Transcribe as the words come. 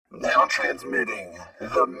Now transmitting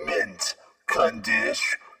the Mint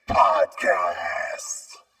Condish Podcast.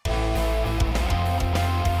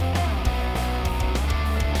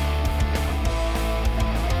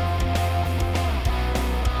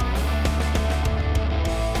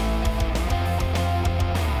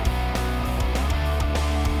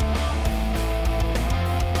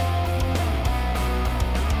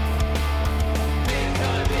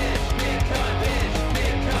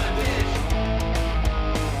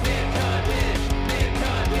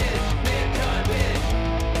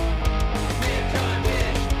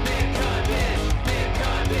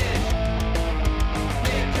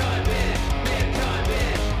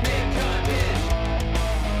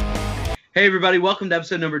 Hey everybody, welcome to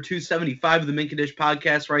episode number 275 of the Mint Condish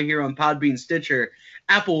Podcast right here on Podbean, Stitcher,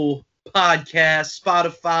 Apple Podcasts,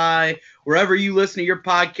 Spotify, wherever you listen to your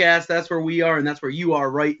podcast, that's where we are and that's where you are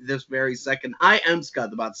right this very second. I am Scott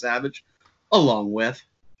the Bot Savage, along with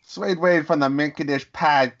Swade Wade from the Mint Condish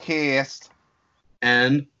Podcast.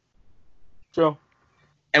 And Joe.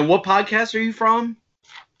 And what podcast are you from?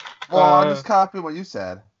 Well, I'm just copying what you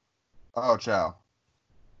said. Oh, Joe.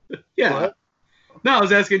 Yeah. What? No, I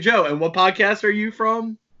was asking Joe, and what podcast are you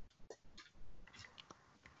from?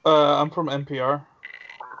 I'm from NPR.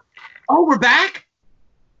 Oh, we're back?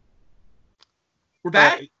 We're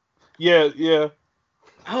back? Yeah.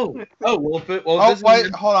 Well, Wait,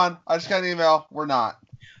 hold on. I just got an email. We're not.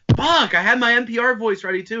 Fuck, I had my NPR voice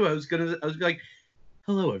ready too. I was like,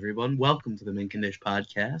 hello everyone, welcome to the Mint Condish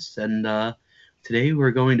Podcast, and today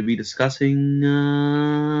we're going to be discussing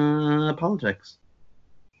politics.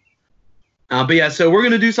 But yeah, so we're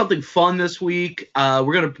going to do something fun this week. We're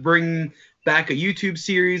going to bring back a YouTube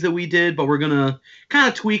series that we did, but we're going to kind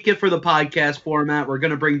of tweak it for the podcast format. We're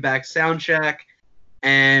going to bring back Soundcheck,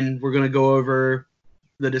 and we're going to go over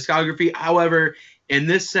the discography. However, in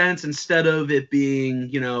this sense, instead of it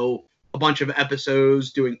being, a bunch of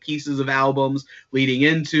episodes doing pieces of albums leading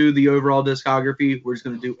into the overall discography, we're just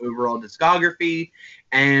going to do overall discography,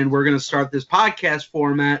 and we're going to start this podcast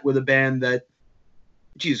format with a band that,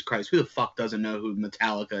 Jesus Christ, who the fuck doesn't know who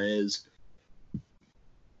Metallica is?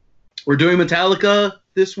 We're doing Metallica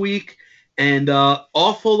this week, and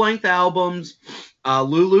all full-length albums.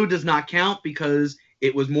 Lulu does not count because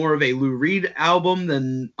it was more of a Lou Reed album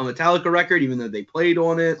than a Metallica record, even though they played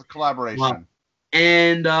on it. It's a collaboration.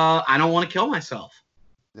 And I don't want to kill myself.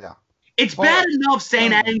 Yeah. It's bad enough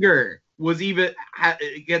Saint Anger was even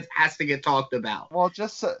has to get talked about. Well,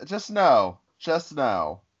 just know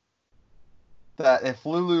that if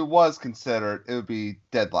Lulu was considered, it would be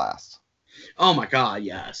dead last. Oh my God,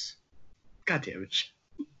 yes. God damn it.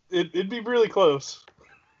 It'd be really close.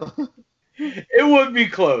 It would be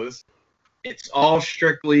close. It's all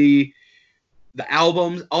strictly the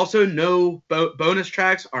albums. Also, no bonus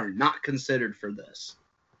tracks are not considered for this.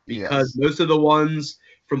 Because most of the ones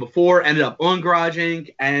from before ended up on Garage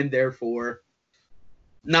Inc. and therefore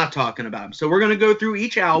not talking about them. So we're going to go through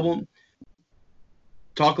each album,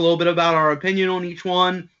 talk a little bit about our opinion on each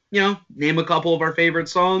one, name a couple of our favorite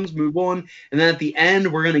songs, move on. And then at the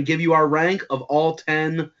end, we're going to give you our rank of all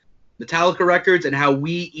 10 Metallica records and how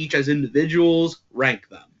we each as individuals rank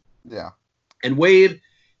them. Yeah. And Wade,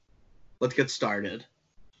 let's get started.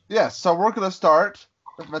 Yeah, so we're going to start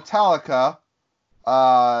with Metallica.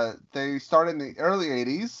 They started in the early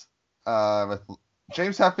 80s with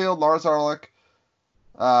James Hetfield, Lars Ulrich,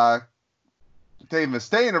 Dave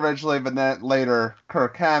Mustaine originally, but then later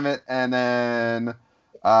Kirk Hammett, and then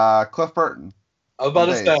Cliff Burton. I was about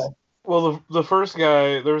to say. Well, the first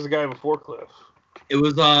guy, there was a guy before Cliff. It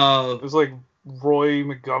was like Roy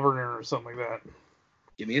McGovern or something like that.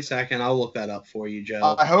 Give me a second, I'll look that up for you,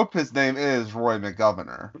 Joe. I hope his name is Roy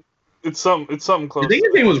McGovern. It's something close. I think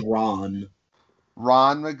his name was Ron.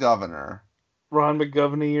 Ron McGovern. Ron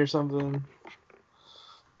McGovney or something.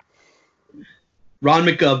 Ron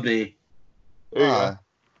McGovney. There you go.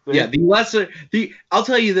 Yeah, I'll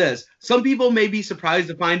tell you this. Some people may be surprised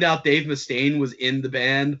to find out Dave Mustaine was in the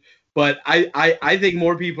band, but I think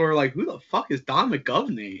more people are like, who the fuck is Don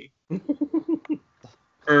McGovney?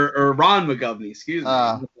 or Ron McGovney, excuse me.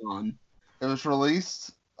 Ron. It was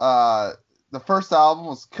released, the first album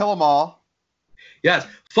was Kill 'Em All. Yes.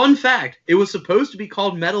 Fun fact, it was supposed to be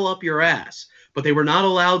called Metal Up Your Ass, but they were not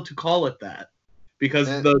allowed to call it that because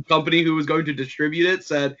the company who was going to distribute it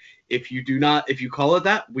said, if you call it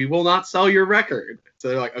that, we will not sell your record. So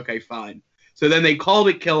they're like, okay, fine. So then they called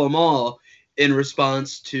it Kill 'Em All in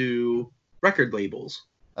response to record labels.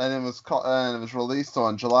 And it was released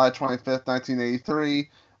on July 25th, 1983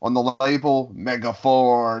 on the label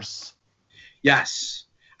Megaforce. Yes.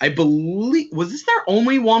 I believe, was this their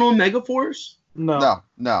only one on Megaforce? No.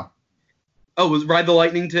 No. Oh, was Ride the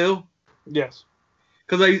Lightning too? Yes.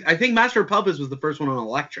 Because I think Master of Puppets was the first one on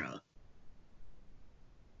Elektra.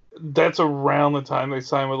 That's around the time they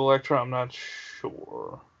signed with Elektra. I'm not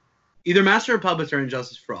sure. Either Master of Puppets or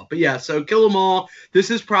Injustice for All. But yeah, so Kill 'Em All. This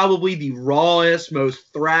is probably the rawest,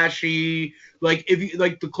 most thrashy, like if you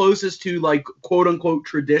like the closest to like quote unquote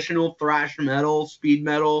traditional thrash metal, speed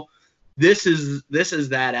metal. This is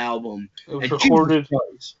that album. It was And recorded. Jesus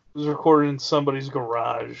Christ. It was recorded in somebody's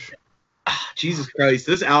garage. Jesus Christ,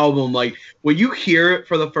 this album, like when you hear it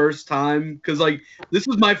for the first time, because like this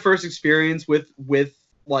was my first experience with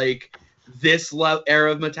like this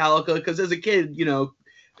era of Metallica. Because as a kid,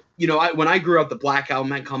 when I grew up, the Black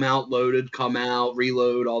Album had come out, Loaded come out,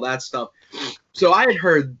 Reload, all that stuff. So I had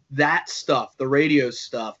heard that stuff, the radio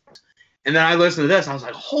stuff, and then I listened to this. I was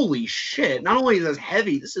like, holy shit! Not only is this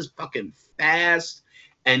heavy, this is fucking fast,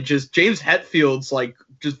 and just James Hetfield's like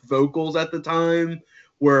just vocals at the time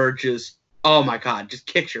were just, oh my god, just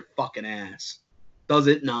kicks your fucking ass. Does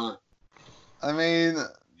it not? I mean,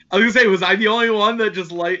 I was gonna say, was I the only one that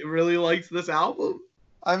just really likes this album?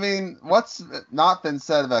 I mean, what's not been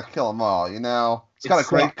said about Kill 'Em All? It's got a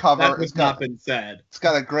great cover. That has not been said. It's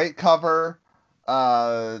got a great cover.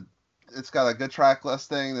 It's got a good track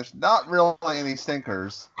listing. There's not really any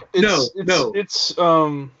stinkers. It's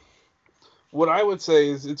what I would say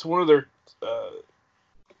is it's one of their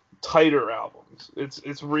tighter albums.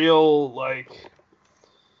 It's real, like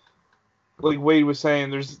Wade was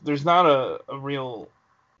saying, there's not a real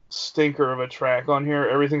stinker of a track on here.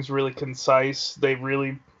 Everything's really concise. They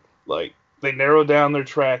really they narrowed down their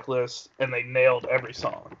track list and they nailed every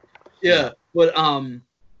song. Yeah, but I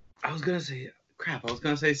was gonna say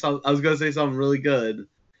something really good,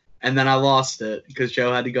 and then I lost it because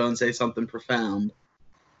Joe had to go and say something profound.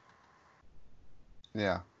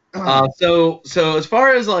 Yeah. So as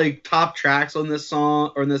far as like top tracks on this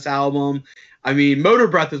song or in this album, I mean, Motor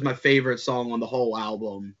Breath is my favorite song on the whole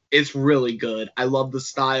album. It's really good. I love the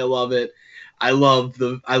style of it. I love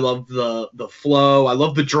the flow. I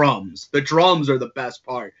love the drums. The drums are the best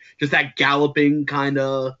part. Just that galloping kind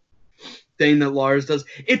of thing that Lars does.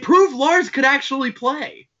 It proved Lars could actually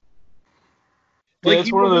play. Yeah,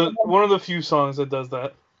 it's one of the few songs that does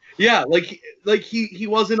that. Yeah, like he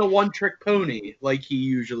wasn't a one-trick pony like he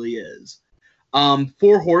usually is.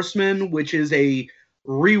 Four Horsemen, which is a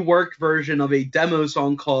reworked version of a demo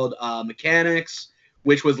song called Mechanics,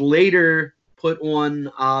 which was later put on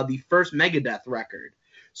the first Megadeth record.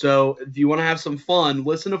 So if you want to have some fun,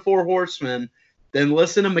 listen to Four Horsemen, then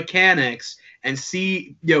listen to Mechanics, and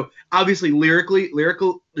see, obviously lyrically,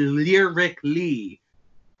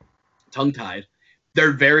 tongue-tied,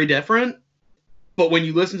 they're very different. But when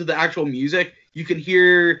you listen to the actual music, you can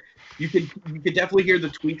definitely hear the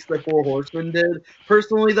tweaks that Four Horsemen did.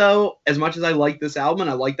 Personally, though, as much as I like this album and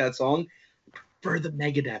I like that song, I prefer the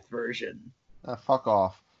Megadeth version. Fuck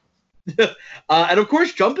off. And of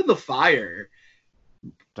course, Jump in the Fire.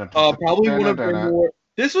 Probably one of their more.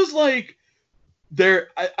 This was like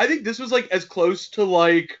I think this was like as close to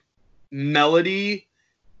like melody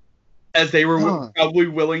as they were probably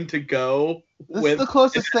willing to go. This is the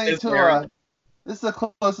closest thing to This is the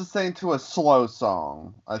closest thing to a slow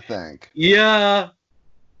song, I think. Yeah.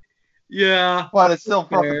 But it's still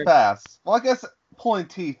fucking fast. Well, I guess Pulling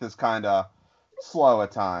Teeth is kind of slow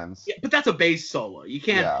at times. Yeah, but that's a bass solo. You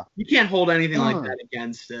can't hold anything like that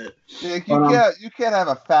against it. Yeah, you can't have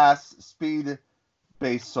a fast speed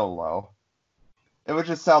bass solo. It would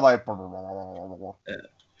just sound like.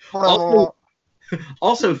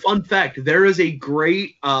 Also, fun fact: there is a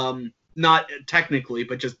great, not technically,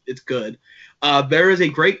 but just it's good. There is a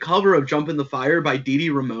great cover of "Jump in the Fire" by Dee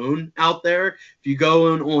Dee Ramone out there. If you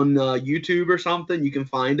go on YouTube or something, you can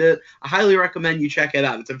find it. I highly recommend you check it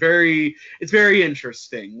out. It's very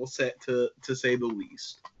interesting. We'll say to say the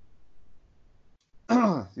least.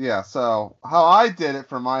 Yeah. So how I did it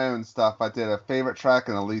for my own stuff, I did a favorite track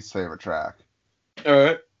and a least favorite track. All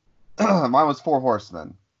right. Mine was Four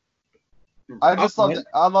Horsemen. I just love it.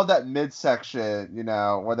 I love that midsection,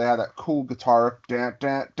 where they have that cool guitar.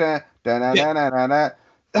 That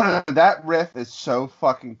riff is so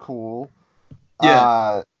fucking cool.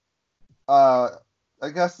 Yeah. I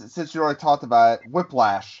guess since you already talked about it,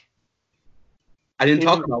 Whiplash. I didn't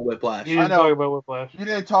talk about Whiplash. You didn't talk about Whiplash. You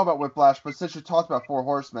didn't talk about Whiplash, but since you talked about Four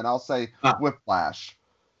Horsemen, I'll say Whiplash.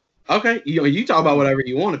 Okay, you talk about whatever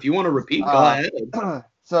you want. If you want to repeat, go ahead.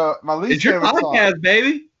 So my least favorite song. It's your podcast,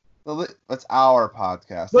 baby. It's our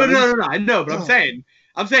podcast. No. I know, but I'm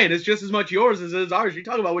saying it's just as much yours as it is ours. You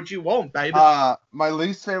talk about what you want, baby. My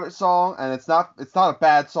least favorite song, and it's not a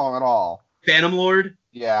bad song at all. Phantom Lord.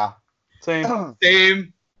 Yeah. Same.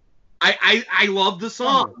 I love the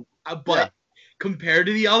song, but compared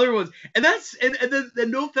to the other ones. And that's and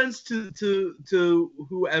then no offense to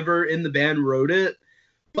whoever in the band wrote it,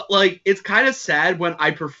 but like it's kind of sad when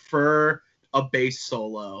I prefer a bass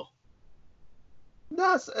solo.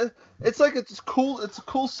 No, it's like it's cool. It's a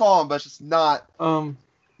cool song, but it's just not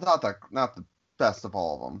not the best of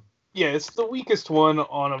all of them. Yeah, it's the weakest one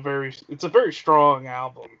on it's a very strong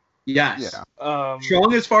album. Yes. Yeah.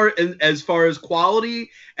 Strong as far as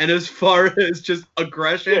quality and as far as just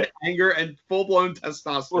aggression, anger, and full blown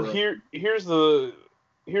testosterone. Well,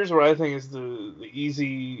 here's what I think is the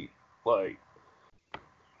easy like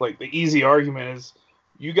the easy argument is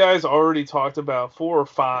you guys already talked about 4 or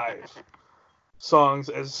 5 songs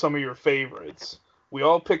as some of your favorites. We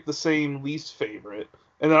all picked the same least favorite,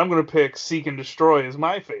 and then I'm gonna pick "Seek and Destroy" as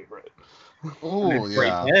my favorite. Oh yeah.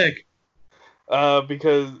 Great pick.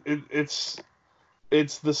 Because it's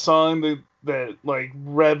the song that like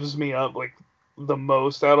revs me up like the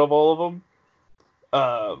most out of all of them.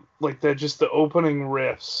 Like that, just the opening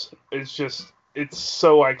riffs. It's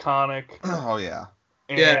so iconic. Oh yeah.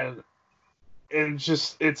 And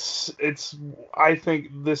just it's I think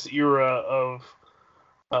this era of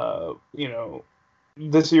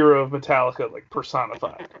this era of Metallica like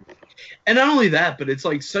personified. And not only that, but it's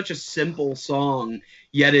like such a simple song,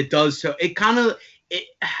 yet it does so. It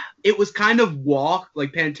was kind of Walk,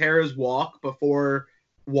 like Pantera's Walk before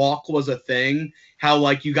Walk was a thing. How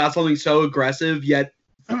like you got something so aggressive yet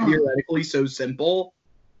theoretically so simple,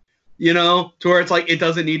 to where it's like it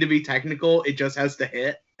doesn't need to be technical, it just has to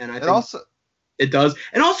hit. And I think it does.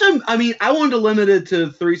 And also, I mean, I wanted to limit it to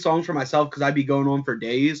 3 songs for myself because I'd be going on for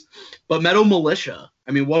days. But Metal Militia,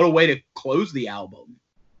 I mean, what a way to close the album.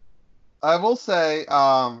 I will say,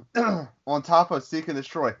 on top of Seek and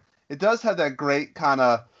Destroy, it does have that great kind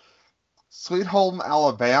of Sweet Home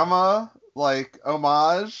Alabama like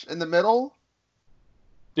homage in the middle.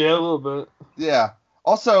 Yeah, a little bit. Yeah.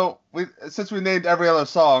 Also, since we named every other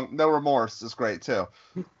song, No Remorse is great too.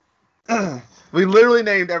 We literally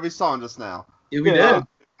named every song just now. Yeah, we did.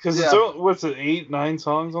 Because it's what's it, 8, 9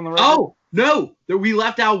 songs on the record? Oh no, we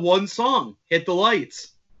left out one song, "Hit the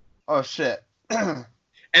Lights." Oh shit. And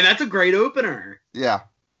that's a great opener. Yeah.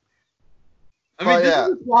 I mean, this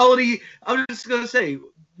is quality. I'm just gonna say,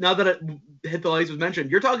 now that "Hit the Lights" was mentioned,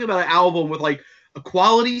 you're talking about an album with like a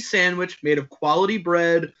quality sandwich made of quality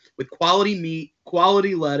bread with quality meat,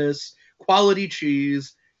 quality lettuce, quality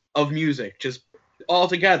cheese of music, just all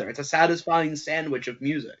together. It's a satisfying sandwich of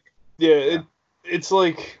music. Yeah. It's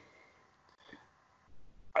like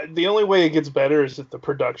the only way it gets better is if the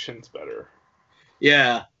production's better.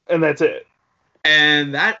 Yeah. And that's it.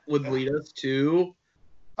 And that would lead us to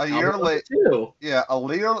a year later. Yeah,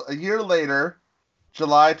 a year later,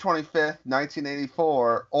 July 25th,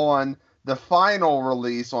 1984, on the final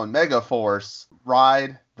release on Megaforce,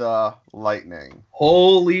 Ride the Lightning.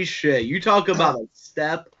 Holy shit. You talk about a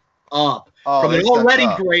step up from an already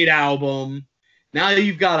great album. Now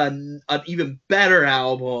you've got an even better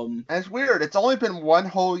album. And it's weird. It's only been 1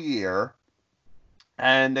 whole year,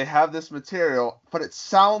 and they have this material, but it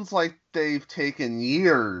sounds like they've taken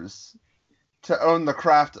years to own the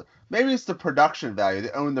craft. Maybe it's the production value.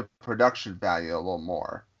 They own the production value a little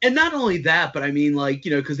more. And not only that, but I mean, like,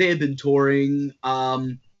 because they had been touring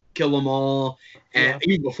Kill 'Em All, and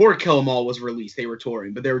even before Kill 'Em All was released, they were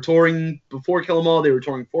touring. But they were touring before Kill 'Em All. They were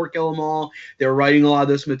touring for Kill 'Em All. They were writing a lot of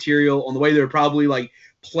this material. On the way, they were probably like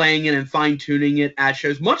playing it and fine tuning it at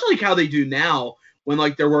shows, much like how they do now when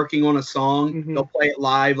like they're working on a song. Mm-hmm. They'll play it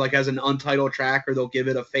live like as an untitled track, or they'll give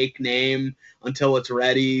it a fake name until it's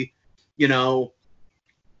ready. They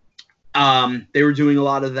were doing a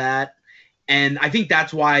lot of that. And I think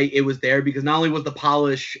that's why it was there, because not only was the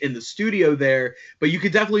polish in the studio there, but you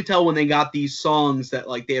could definitely tell when they got these songs that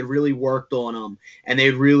like they had really worked on them, and they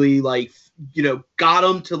had really like, got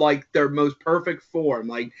them to like their most perfect form,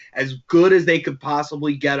 like as good as they could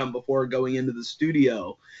possibly get them before going into the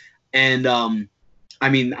studio. And I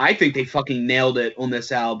mean, I think they fucking nailed it on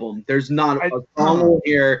this album. There's not a song on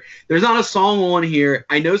here. There's not a song on here.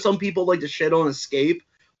 I know some people like to shit on Escape,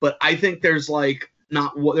 but I think there's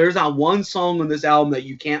not one song on this album that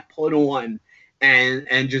you can't put on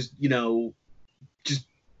and just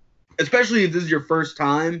especially if this is your first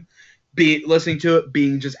time listening to it,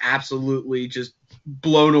 being just absolutely just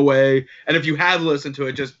blown away. And if you have listened to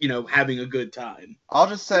it, just having a good time. I'll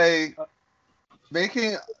just say,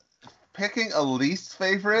 picking a least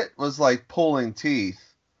favorite was like pulling teeth.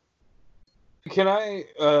 Can I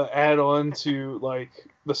add on to like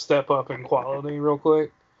the step up in quality real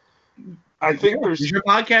quick? I think there's your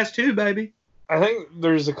podcast too, baby. I think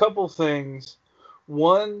there's a couple things.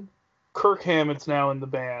 One, Kirk Hammett's now in the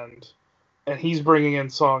band, and he's bringing in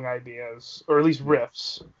song ideas, or at least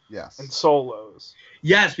riffs Yes. and solos.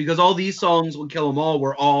 Yes, because all these songs with Kill 'Em All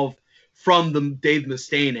were all from the Dave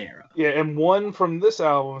Mustaine era. Yeah, and one from this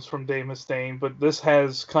album is from Dave Mustaine, but this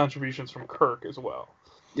has contributions from Kirk as well.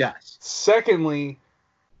 Yes. Secondly,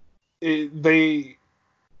 I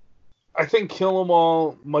think Kill 'Em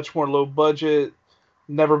All, much more low budget,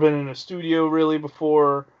 never been in a studio really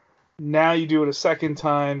before. Now you do it a second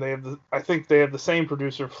time. I think they have the same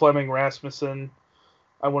producer, Fleming Rasmussen,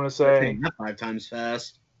 I want to say. Not 5 times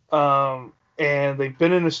fast. And they've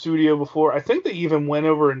been in a studio before. I think they even went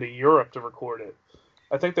over into Europe to record it.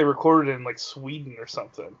 I think they recorded it in like Sweden or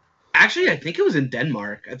something. Actually, I think it was in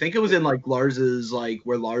Denmark. I think it was in like Lars's, like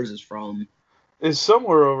where Lars is from. It's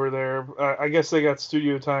somewhere over there. I guess they got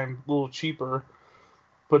studio time a little cheaper,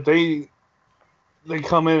 but they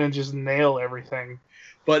come in and just nail everything.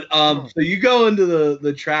 But so you go into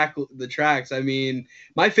the tracks. I mean,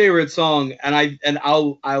 my favorite song, and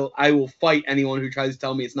I will fight anyone who tries to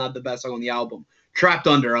tell me it's not the best song on the album. Trapped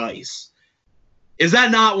Under Ice. Is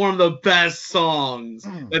that not one of the best songs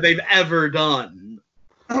that they've ever done?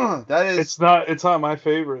 That is. It's not my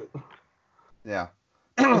favorite. Yeah.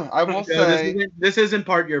 I will say this isn't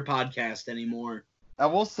part of your podcast anymore. I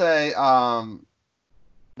will say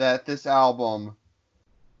that this album.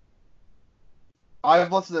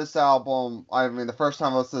 I've listened to this album. I mean, the first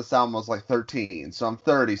time I listened to this album was like 13, so I'm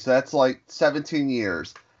 30, so that's like 17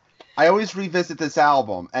 years. I always revisit this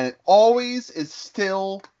album, and it always is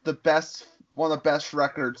still one of the best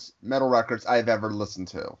metal records I've ever listened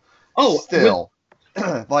to. Oh, still,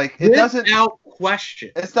 like it doesn't. Without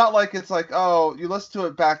question. It's not like it's like, oh, you listened to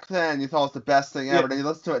it back then, you thought it was the best thing ever, then you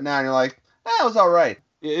listen to it now, and you're like, it was all right.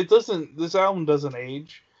 It doesn't. This album doesn't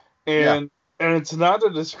age, and it's not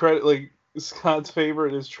to discredit. Like Scott's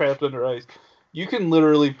favorite is Trapped Under Ice. You can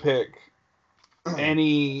literally pick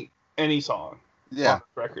any song. Yeah. On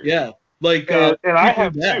the record. Yeah. Like and I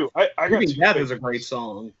have Death. two. I got Creeping two. Death favorites. is a great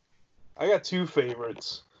song. I got two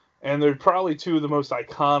favorites, and they're probably two of the most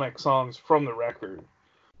iconic songs from the record,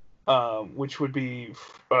 which would be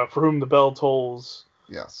For Whom the Bell Tolls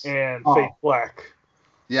Yes. and Fade Black.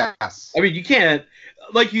 Yes. I mean, you can't,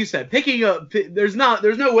 like you said, there's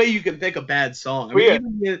no way you can pick a bad song. I Well,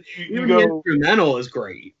 mean, yeah, even the instrumental is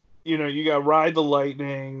great. You know, you got Ride the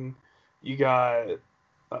Lightning, you got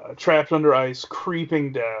Trapped Under Ice,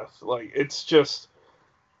 Creeping Death. Like, it's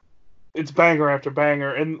banger after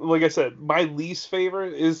banger. And like I said, my least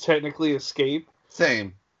favorite is technically Escape.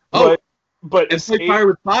 Same. But It's Escape, like Fire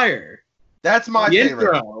with Fire. That's my The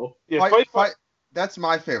favorite. intro. yeah, Fight. That's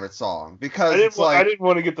my favorite song because I it's didn't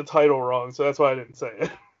want to get the title wrong, so that's why I didn't say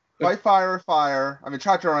it. Fight Fire Fire. I mean,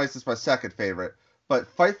 Trapped Under Ice is my second favorite, but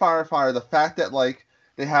Fight Fire Fire. The fact that like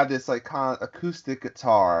they have this like kind of acoustic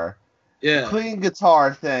guitar, clean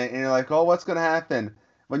guitar thing, and you're like, oh, what's gonna happen?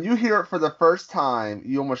 When you hear it for the first time,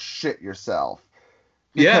 you almost shit yourself.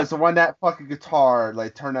 Because when that fucking guitar,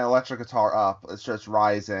 like turn that electric guitar up, it's just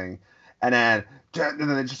rising, and then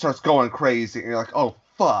it just starts going crazy, and you're like, oh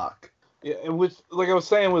fuck. Yeah, and with like I was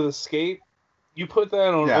saying with Escape, you put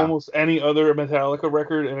that on almost any other Metallica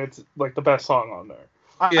record, and it's like the best song on there.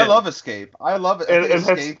 I love Escape. I love it. And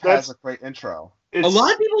Escape has a great intro. A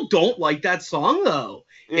lot of people don't like that song though.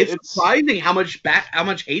 It's surprising how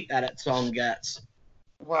much hate that song gets.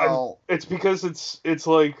 Well, it's because it's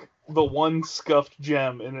like the one scuffed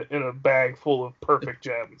gem in a bag full of perfect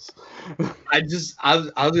gems. I was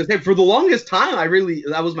gonna say for the longest time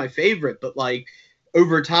that was my favorite, but like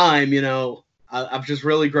over time, you know, I've just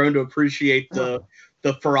really grown to appreciate the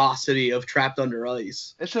ferocity of Trapped Under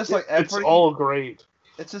Ice. It's just like it's all great.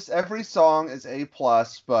 It's just every song is A+,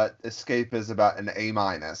 but Escape is about an A-.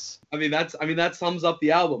 I mean that sums up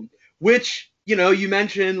the album. Which, you know, you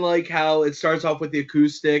mentioned like how it starts off with the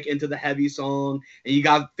acoustic into the heavy song, and you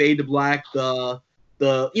got Fade to Black, the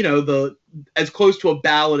as close to a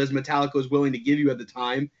ballad as Metallica was willing to give you at the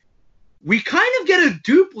time. We kind of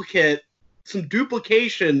get some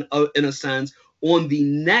duplication in a sense on the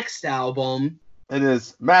next album. It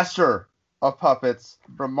is Master of Puppets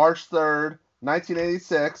from March 3rd,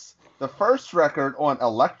 1986, the first record on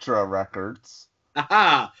Elektra Records.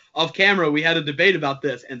 Aha! Off camera, we had a debate about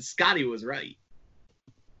this, and Scotty was right.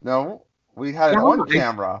 No, we had it on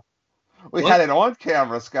camera. We had it on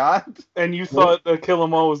camera, Scott. And you thought that Kill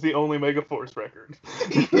 'Em All was the only Megaforce record.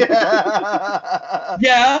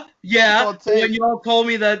 Yeah. Yeah. When y'all told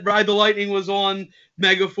me that Ride the Lightning was on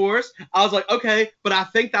Megaforce, I was like, okay, but I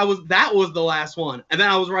think that was the last one. And then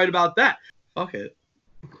I was right about that. Fuck it.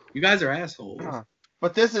 You guys are assholes.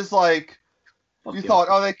 But this is like, you thought,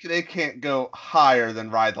 oh, they can't go higher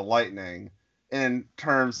than Ride the Lightning in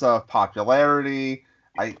terms of popularity,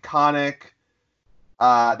 iconic.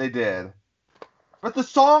 They did. But the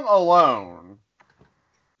song alone,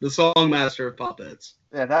 The song Master of Puppets.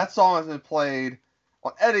 yeah, that song has been played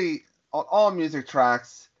on all music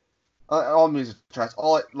tracks, a lot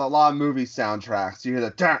of movie soundtracks. You hear the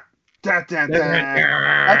dun, dun, dun, dun.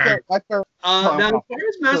 That's their Now, as far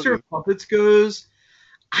as Master of Puppets goes,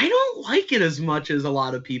 I don't like it as much as a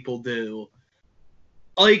lot of people do.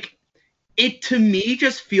 Like, it to me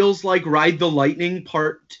just feels like Ride the Lightning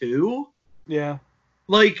Part 2. Yeah.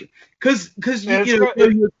 Like, because And you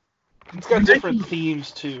know, it's got different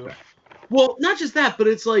themes too. well, not just that, but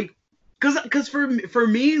it's like, because for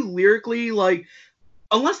me lyrically, like,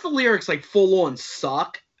 unless the lyrics like full on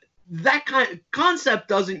suck, that kind of concept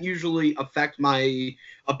doesn't usually affect my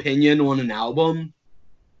opinion on an album.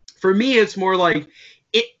 For me, it's more like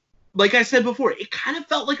it. Like I said before, it kind of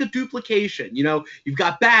felt like a duplication. You know, you've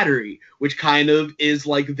got Battery, which kind of is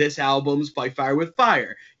like this album's Fight Fire with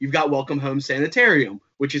Fire. You've got Welcome Home Sanitarium,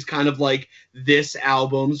 which is kind of like this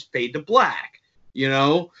album's Fade to Black. You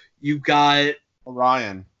know, you've got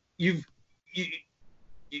Orion. You've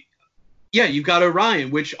got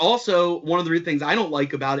Orion, which also one of the things I don't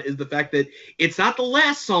like about it is the fact that it's not the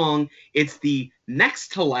last song, it's the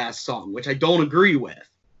next to last song, which I don't agree with.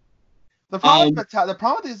 The problem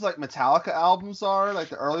with these like Metallica albums are, like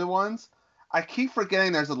the early ones, I keep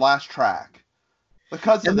forgetting there's a last track.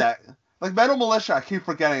 Because of that. Like Metal Militia, I keep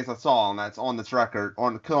forgetting it's a song that's on this record,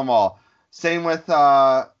 on Kill 'Em All. Same with,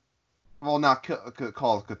 not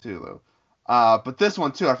Call of Cthulhu. But this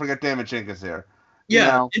one too, I forget Damage Inc. is here. Yeah,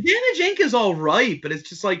 You know? and Damage Inc. is all right, but it's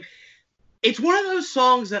just like, it's one of those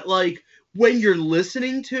songs that like, when you're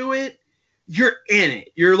listening to it, you're in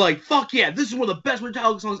it. You're like, fuck yeah, this is one of the best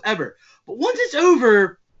Metallica songs ever. But once it's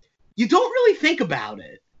over, you don't really think about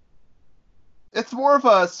it. It's more of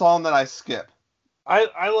a song that I skip.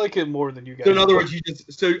 I like it more than you guys. So in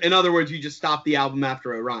other words, you just stop the album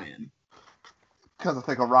after Orion. Because I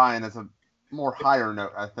think Orion is a more higher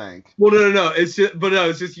note, I think. Well, no. It's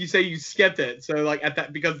just you say you skipped it. So like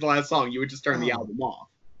because of the last song, you would just turn the album off.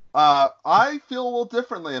 I feel a little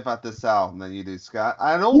differently about this album than you do, Scott.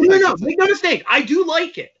 I don't No, make no mistake. I do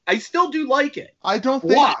like it. I still do like it. I don't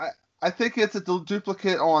think. Why? I think it's a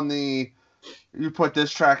duplicate on the. You put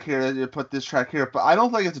this track here, you put this track here, but I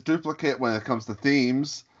don't think it's a duplicate when it comes to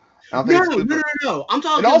themes. I don't think No. I'm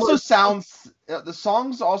talking. It also sounds. The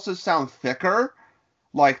songs also sound thicker,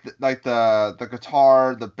 like the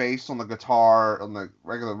guitar, the bass on the guitar, on the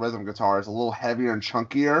regular rhythm guitar is a little heavier and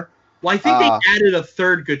chunkier. Well, I think they added a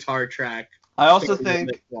third guitar track. I also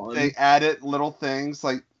think they added little things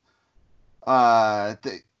like, I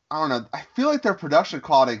don't know. I feel like their production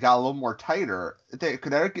quality got a little more tighter. If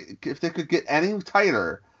they could get any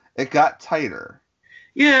tighter, it got tighter.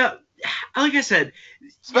 Yeah, like I said,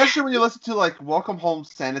 especially when you listen to like Welcome Home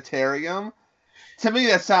Sanitarium. To me,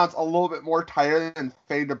 that sounds a little bit more tighter than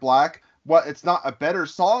Fade to Black. It's not a better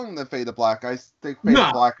song than Fade to Black. I think Fade to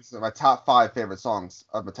Black is my top 5 favorite songs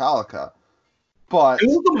of Metallica. But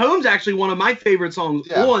Welcome Home's actually one of my favorite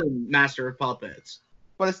songs on Master of Puppets.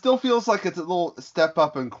 But it still feels like it's a little step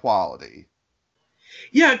up in quality.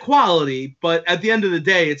 Yeah, quality, but at the end of the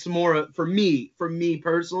day, it's more for me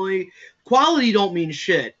personally, quality don't mean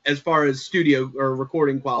shit as far as studio or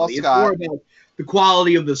recording quality. It's more about the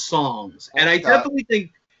quality of the songs. And I definitely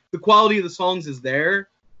think the quality of the songs is there,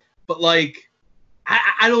 but like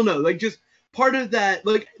I don't know, like just part of that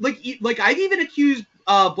like I've even accused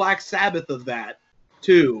Black Sabbath of that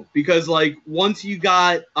too, because like once you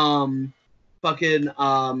got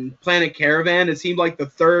Planet Caravan, it seemed like the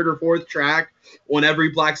 3rd or 4th track on every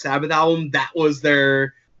Black Sabbath album, that was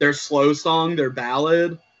their slow song, their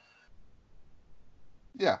ballad.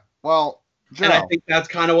 Yeah, well, Joe, and I think that's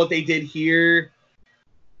kind of what they did here.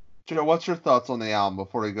 Joe, what's your thoughts on the album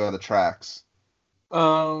before we go to the tracks?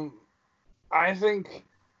 I think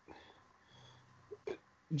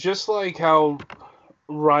just like how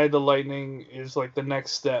Ride the Lightning is like the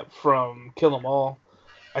next step from Kill 'Em All,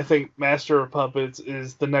 I think Master of Puppets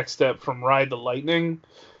is the next step from Ride the Lightning.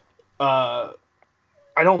 I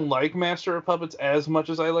don't like Master of Puppets as much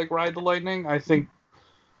as I like Ride the Lightning. I think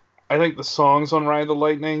the songs on Ride the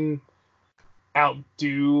Lightning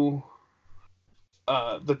outdo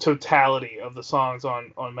the totality of the songs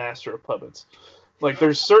on Master of Puppets. Like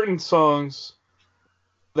there's certain songs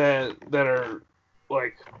that are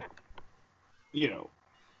like, you know,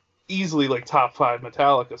 easily like top 5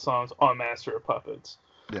 Metallica songs on Master of Puppets.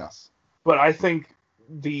 Yes. But I think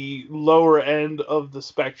the lower end of the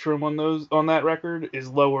spectrum on that record is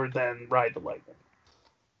lower than Ride the Lightning.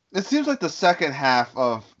 It seems like the second half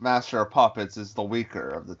of Master of Puppets is the weaker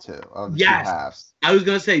of the two Yes. two halves. I was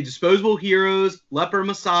gonna say Disposable Heroes, Leper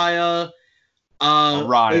Messiah,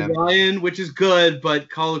 Orion, which is good, but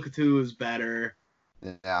Call of Cthulhu is better.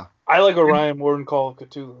 Yeah. I like Orion more than Call of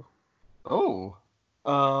Cthulhu. Oh.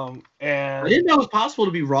 And I didn't know it was possible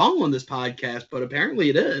to be wrong on this podcast, but apparently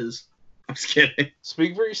it is. I'm just kidding.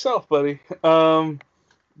 speak for yourself, buddy. I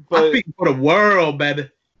But speak for the world, baby.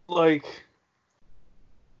 like,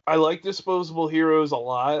 I like Disposable Heroes a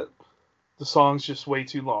lot. The song's just way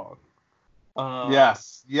too long.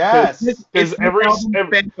 Yes. Because every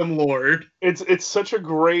Phantom Lord. it's such a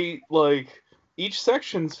great, like, each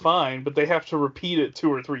section's fine, but they have to repeat it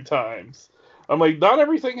 2 or 3 times. I'm like, not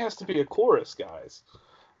everything has to be a chorus, guys.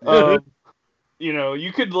 You know,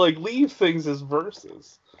 you could like leave things as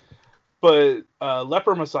verses. But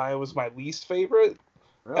Leper Messiah was my least favorite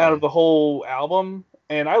out of the whole album,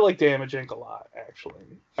 and I like Damage Inc. a lot, actually.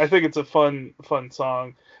 I think it's a fun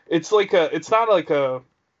song. It's not like a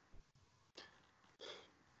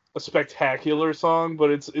spectacular song, but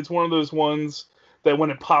it's one of those ones that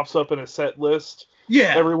when it pops up in a set list,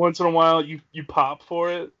 Yeah. every once in a while you pop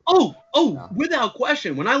for it. Oh, without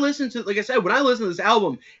question. When I listen to, like I said, when I listen to this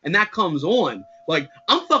album and that comes on, like,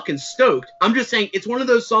 I'm fucking stoked. I'm just saying, it's one of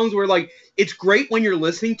those songs where, like, it's great when you're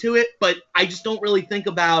listening to it, but I just don't really think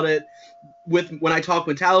about it when I talk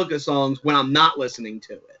Metallica songs when I'm not listening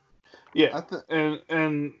to it. Yeah,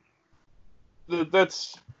 and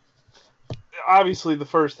that's obviously the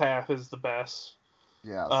first half is the best.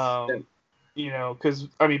 Yes. You know, because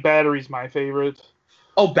I mean, Battery's my favorite.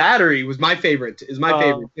 Oh, Battery was my favorite. Is my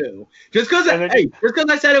favorite too. Just because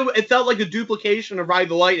I said it felt like a duplication of Ride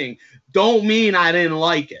the Lightning, don't mean I didn't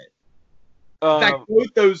like it. In fact,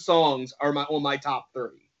 both those songs are on my top 3.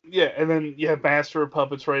 Yeah, and then you have Master of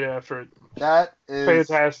Puppets right after it. That is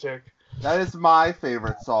fantastic. That is my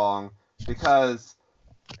favorite song because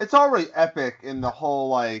it's already epic in the whole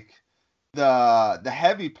like the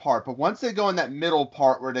heavy part, but once they go in that middle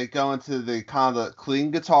part where they go into the kind of the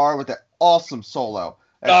clean guitar with that awesome solo,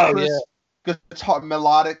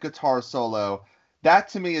 melodic guitar solo, that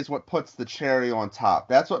to me is what puts the cherry on top.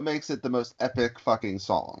 That's what makes it the most epic fucking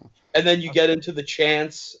song. And then you get into the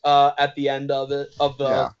chants at the end of it, of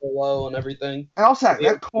the solo and everything. And also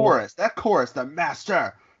that chorus, the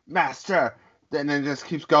master, and then it just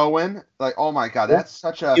keeps going. Like, oh my god, that's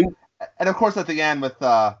such a. And of course at the end with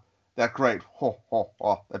that great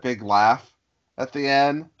that big laugh at the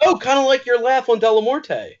end. Oh, kind of like your laugh on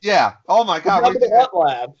Delamorte. Yeah. Oh my god.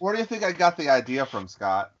 Where do you think I got the idea from,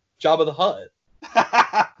 Scott? Jabba the Hutt.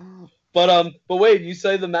 But wait, you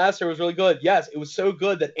say the Master was really good. Yes, it was so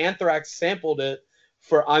good that Anthrax sampled it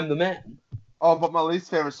for I'm the Man. Oh, but my least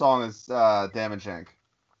favorite song is Damage Inc.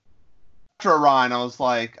 After Orion, I was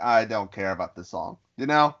like, I don't care about this song. You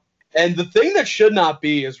know? And the thing that should not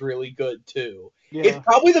be is really good too. Yeah. It's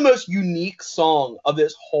probably the most unique song of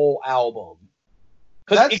this whole album.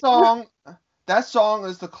 That song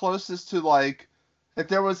is the closest to like if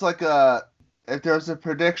there was a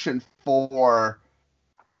prediction for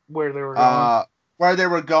where they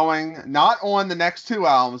were going, not on the next 2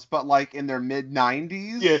 albums, but like in their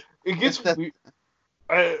mid-90s. Yeah, it gets.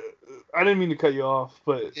 I didn't mean to cut you off,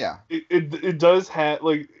 but yeah, it does have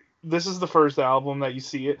like this is the first album that you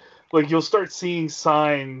see it. Like you'll start seeing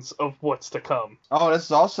signs of what's to come. Oh, this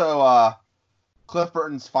is also Cliff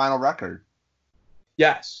Burton's final record.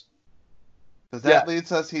 Yes. Because that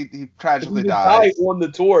leads us, he tragically died on the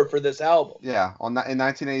tour for this album. Yeah, in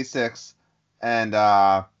 1986, and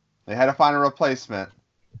they had to find a replacement,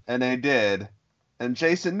 and they did. And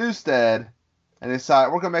Jason Newsted, and they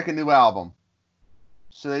decided, we're going to make a new album.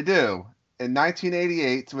 So they do. In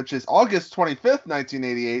 1988, which is August 25th,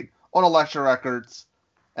 1988, on Elektra Records,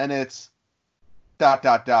 and it's ...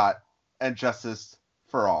 and Justice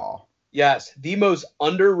for All. Yes, the most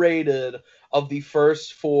underrated of the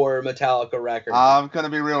first 4 Metallica records. I'm going to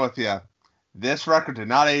be real with you. This record did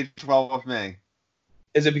not age well with me.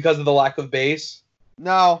 Is it because of the lack of bass?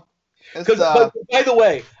 No. But by the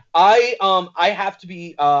way, I have to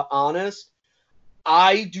be honest.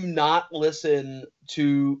 I do not listen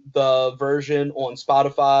to the version on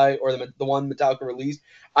Spotify or the one Metallica released.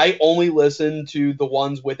 I only listen to the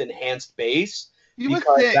ones with enhanced bass because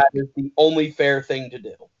that is the only fair thing to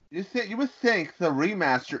do. You would think the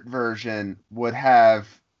remastered version would have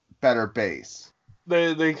better bass.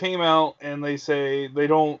 They came out and they say they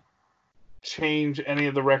don't change any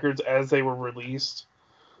of the records as they were released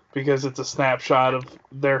because it's a snapshot of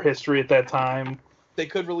their history at that time. They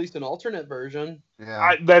could release an alternate version.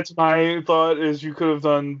 Yeah, that's my thought. Is you could have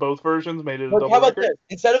done both versions, made it a double how about record. this?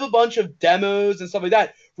 Instead of a bunch of demos and stuff like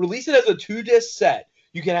that, release it as a 2-disc set.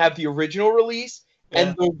 You can have the original release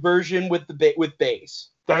and the version with with bass.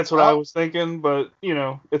 That's what I was thinking, but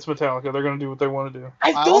it's Metallica. They're gonna do what they want to do.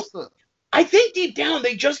 I think deep down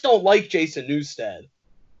they just don't like Jason Newsted.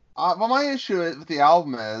 Well, my issue with the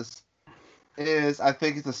album is I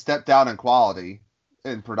think it's a step down in quality,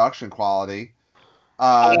 in production quality.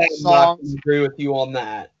 I not agree with you on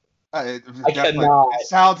that. I cannot. It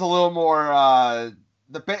sounds a little more.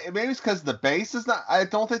 Maybe it's because the bass is not. I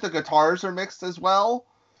don't think the guitars are mixed as well.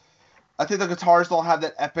 I think the guitars don't have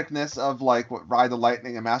that epicness of like what Ride the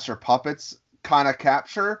Lightning and Master of Puppets kind of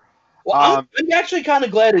capture. Well, I'm actually kind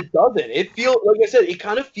of glad it doesn't. It feels, like I said, it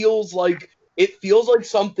kind of feels like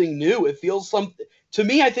something new. It feels something. To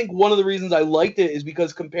me, I think one of the reasons I liked it is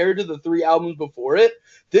because compared to the 3 albums before it,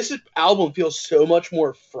 this album feels so much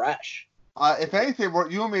more fresh. If anything,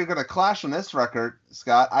 you and me are going to clash on this record,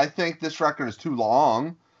 Scott. I think this record is too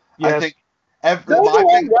long. Yes. I think That's a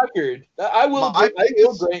long record. I will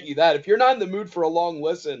grant you that. If you're not in the mood for a long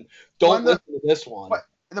listen, don't listen to this one. But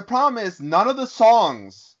the problem is none of the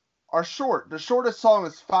songs are short. The shortest song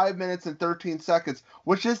is 5 minutes and 13 seconds,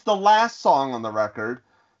 which is the last song on the record.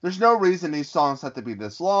 There's no reason these songs have to be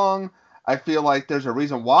this long. I feel like there's a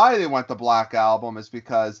reason why they went the Black Album is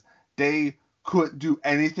because they couldn't do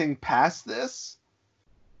anything past this.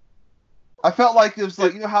 I felt like it was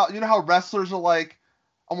like you know how wrestlers are like,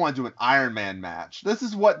 I want to do an Iron Man match. This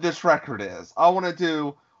is what this record is. I want to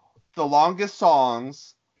do the longest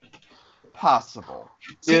songs possible.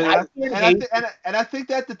 I think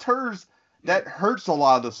that that hurts a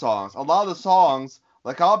lot of the songs. A lot of the songs,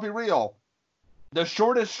 like I'll be real, the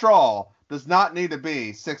shortest straw does not need to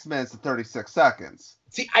be 6 minutes and 36 seconds.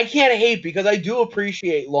 See, I can't hate because I do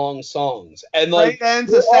appreciate long songs, and like Great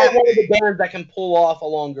Ends we're of all one of Sanity. the bands that can pull off a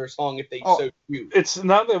longer song if they so choose. It's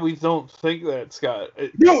not that we don't think that, Scott.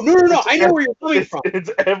 No. I know where you're coming from. It's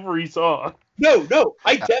every song. No.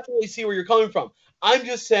 I definitely see where you're coming from. I'm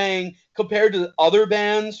just saying, compared to other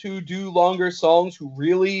bands who do longer songs, who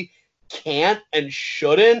really can't and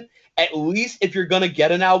shouldn't, at least if you're gonna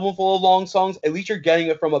get an album full of long songs, at least you're getting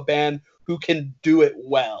it from a band who can do it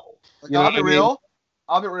well.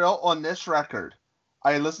 I'll be real, on this record,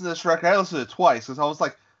 I listened to this record, I listened to it twice, because I was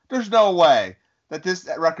like, there's no way that this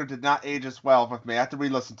record did not age as well with me. I have to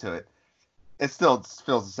re-listen to it. It still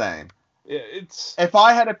feels the same. Yeah, If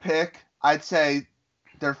I had to pick, I'd say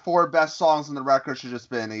their 4 best songs on the record should just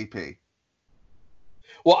be an EP.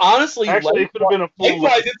 Well, honestly, actually, it could have been a full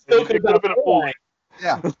list. It could have been a full list.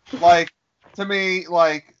 Yeah, like, to me,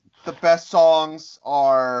 like, the best songs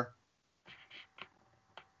are...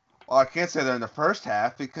 Well, I can't say they're in the first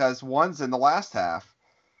half because one's in the last half.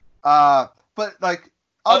 But like,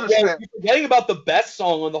 you're forgetting about the best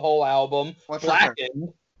song on the whole album,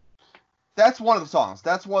 Blackened. That's one of the songs.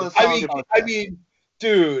 That's one of the songs. I mean,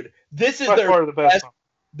 dude, this is the best song.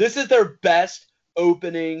 This is their best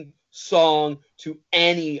opening song to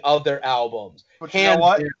any of their albums. But you know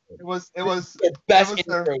what? It was their best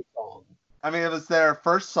intro song. I mean, it was their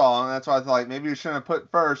first song. That's why I was like, maybe you shouldn't have put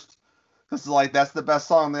first. This is like that's the best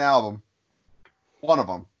song on the album. One of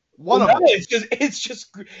them. It's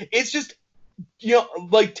just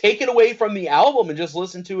like take it away from the album and just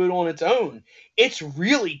listen to it on its own. It's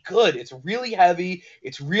really good. It's really heavy.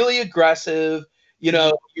 It's really aggressive.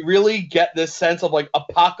 You really get this sense of like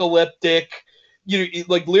apocalyptic.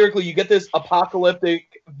 Like lyrically, you get this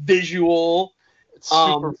apocalyptic visual. It's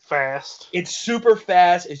super fast. It's super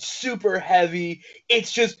fast. It's super heavy.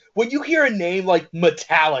 It's just when you hear a name like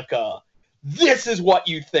Metallica, this is what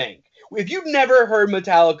you think. If you've never heard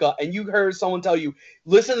Metallica and you heard someone tell you,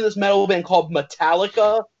 listen to this metal band called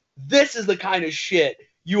Metallica, this is the kind of shit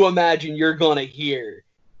you imagine you're gonna hear.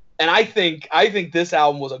 And I think this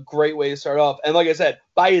album was a great way to start off. And like I said,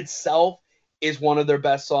 by itself is one of their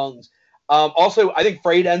best songs. Also, I think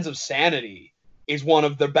Frayed Ends of Sanity is one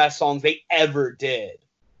of the best songs they ever did.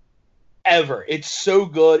 Ever. It's so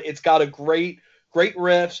good. It's got a great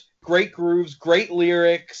riffs, great grooves, great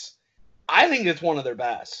lyrics. I think it's one of their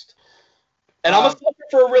best. And I'm a sucker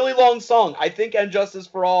for a really long song. I think And Justice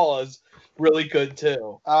for All is really good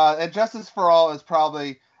too. And Justice for All is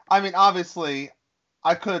probably, I mean, obviously,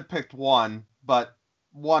 I could have picked one, but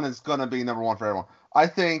one is gonna be number one for everyone. I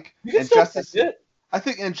think Injustice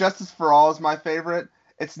for All is my favorite.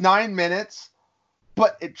 It's 9 minutes,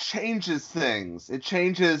 but it changes things. It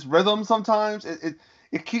changes rhythm sometimes.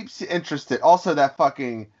 It keeps you interested. Also, that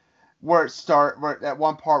fucking where at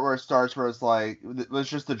one part where it starts, where it's like it was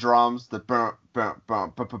just the drums, the bum bum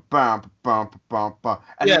bum bum bum bum bum bum,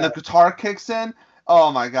 and then the guitar kicks in.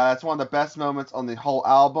 Oh my god, that's one of the best moments on the whole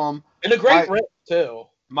album. And a great riff too.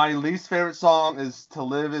 My least favorite song is "To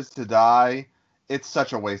Live Is to Die." It's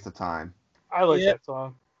such a waste of time. I like Yeah. that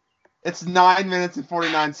song. It's 9 minutes and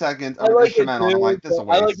 49 seconds I of like it instrumental. too. I'm like, this is a I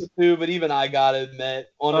like waste. it too, but even I gotta admit,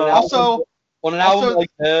 on an Also, album like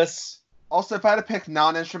this, Also, if I had to pick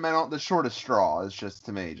non-instrumental, the shortest straw is just,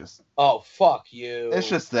 to me, just oh fuck you. it's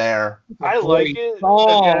just there. It's a I like great it.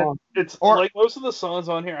 song. Again, it's Or- like most of the songs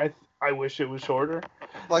on here. I wish it was shorter.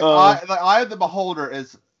 Like Eye of the Beholder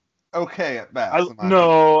is okay at best. in my opinion.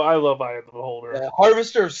 I love Eye of the Beholder. Yeah,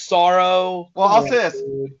 Harvester of Sorrow. Well, Come I'll on, say this: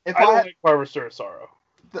 dude. if I don't I like Harvester of Sorrow.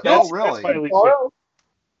 oh really, That's my least Sorrow? favorite.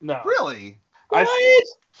 No. really, What?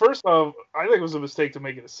 First off, I think it was a mistake to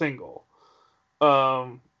make it a single. But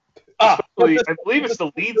Especially, the- I believe it's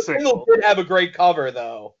the lead the single. did have a great cover,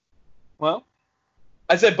 though. Well,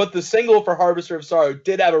 I said, but the single for Harvester of Sorrow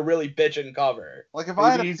did have a really bitchin' cover. like if I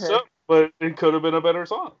had to maybe pick, so, but it could have been a better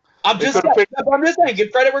song. I'm They just could've saying,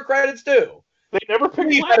 give credit where credit's due. They never picked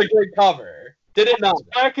Please Black. had a great cover. Did it not?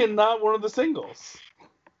 Black and not one of the singles.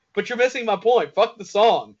 But you're missing my point. Fuck the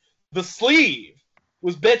song. The sleeve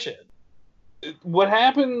was bitchin'. What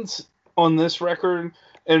happens on this record,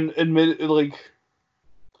 and admit like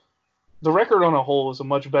the record on a whole is a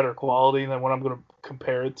much better quality than what I'm going to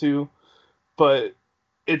compare it to, but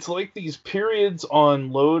it's like these periods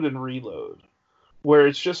on Load and Reload where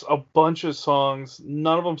it's just a bunch of songs,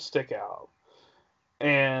 none of them stick out.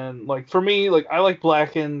 And like for me, like I like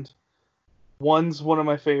Blackened. One's one of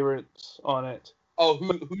my favorites on it. Oh,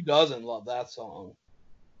 who doesn't love that song?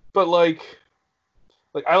 But like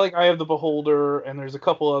I like Eye of the Beholder, and there's a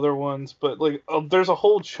couple other ones, but like there's a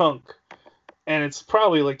whole chunk, and it's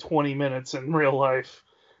probably like 20 minutes in real life.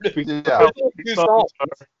 yeah, Two songs.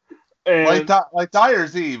 And like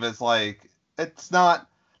Dyer's Eve is like it's not.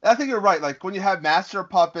 I think you're right. Like when you have Master of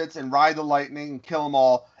Puppets and Ride the Lightning and Kill 'Em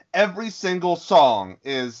All, every single song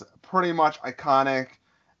is pretty much iconic,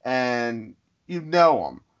 and you know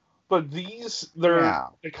them. but these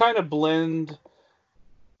they kind of blend.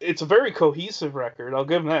 It's a very cohesive record. I'll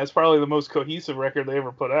give them that. It's probably the most cohesive record they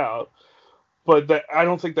ever put out. But I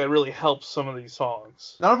don't think that really helps some of these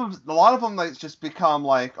songs. A lot of them, like just become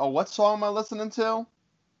like, oh, what song am I listening to?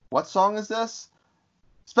 What song is this?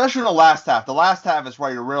 Especially in the last half. The last half is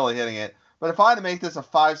where you're really hitting it. But if I had to make this a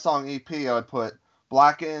 5-song EP, I would put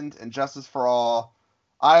Blackened and Justice for All,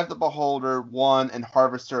 Eye of the Beholder, One, and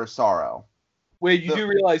Harvester of Sorrow. Wait, you do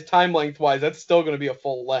realize time length wise, that's still going to be a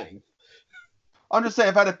full length. I'm just saying,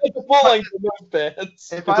 if I had to, It's a full length for most bands.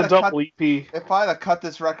 if It's I a had to cut, double EP. if I had to cut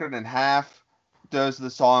this record in half, those are the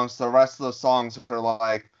songs. The rest of those songs are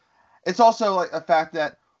like, it's also like a fact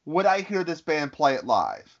that would I hear this band play it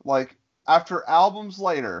live? Like after albums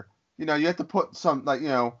later, you have to put some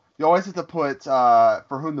you always have to put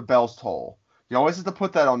For Whom the Bells Toll. You always have to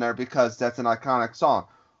put that on there because that's an iconic song.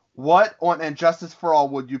 What on and Justice for All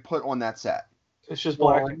would you put on that set? It's just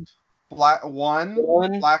One. Blackened.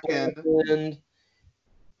 One, Blackened. Blackened.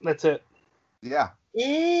 That's it. Yeah.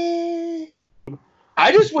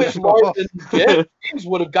 I just wish Martin and James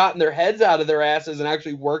would have gotten their heads out of their asses and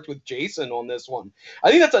actually worked with Jason on this one. I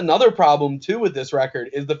think that's another problem too with this record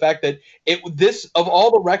is the fact that of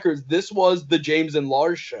all the records, this was the James and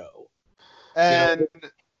Lars show. And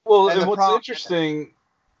Well, And and the what's problem- interesting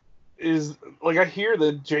is like I hear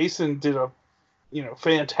that Jason did a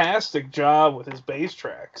fantastic job with his bass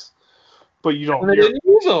tracks, but you don't And they hear didn't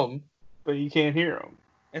use them. but you can't hear them.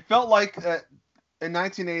 it felt like in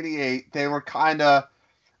 1988 they were kind of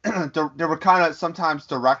sometimes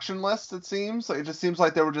directionless. It seems like it just seems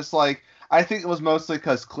like they were just like I think it was mostly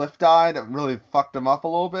because Cliff died. It really fucked them up a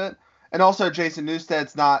little bit, and also Jason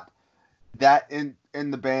Newsted's not that in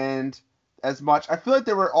the band as much. I feel like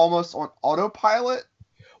they were almost on autopilot.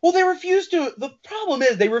 Well, the problem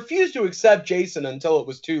is they refused to accept Jason until it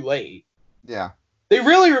was too late. Yeah. They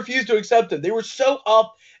really refused to accept him. They were so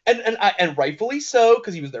up, and rightfully so,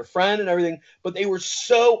 because he was their friend and everything. But they were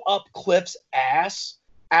so up Cliff's ass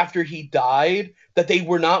after he died that they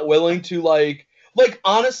were not willing to like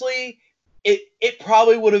honestly, it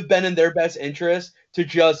probably would have been in their best interest to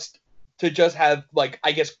just have like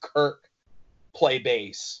I guess Kirk play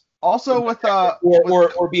bass. Also with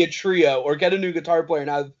or be a trio or get a new guitar player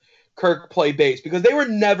and have Kirk play bass because they were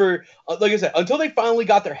never like I said until they finally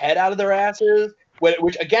got their head out of their asses.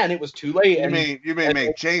 Which again, it was too late. you may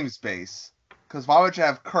make James bass because why would you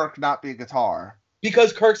have Kirk not be a guitar?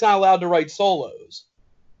 Because Kirk's not allowed to write solos.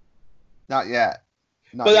 Not yet.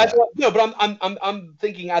 But that's but I'm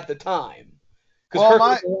thinking at the time because Well, Kirk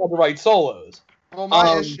was allowed to write solos. Well,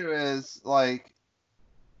 my issue is like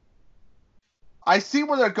I see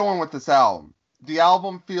where they're going with this album. The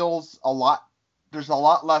album feels there's a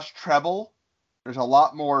lot less treble. There's a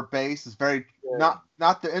lot more bass. It's very not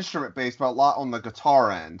the instrument bass, but a lot on the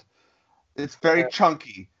guitar end. It's very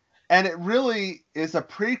chunky. And it really is a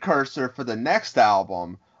precursor for the next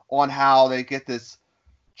album on how they get this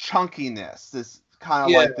chunkiness, this kind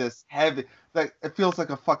of like this heavy, like it feels like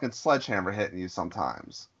a fucking sledgehammer hitting you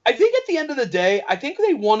sometimes. I think at the end of the day, I think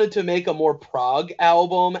they wanted to make a more prog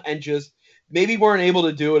album and just maybe weren't able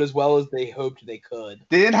to do it as well as they hoped they could.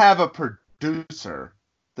 They didn't have a producer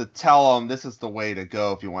to tell them this is the way to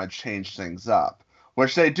go if you want to change things up,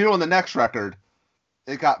 which they do on the next record.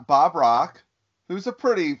 It got Bob Rock, who's a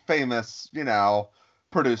pretty famous,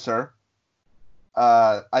 producer.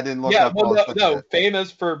 I didn't look up. No,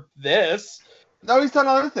 famous for this. No, he's done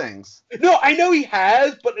other things. No, I know he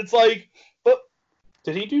has, but it's like,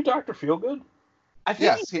 did he do Dr. Feelgood? I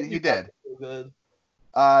think yes, he did. Good.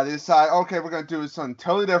 They decide, okay, we're going to do something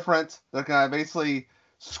totally different. They're going to basically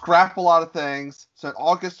scrap a lot of things. So on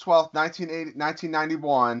August 12th,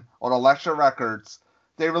 1991, on Elektra Records,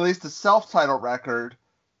 they released a self-titled record,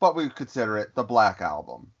 but we consider it the Black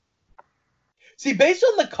Album. See, based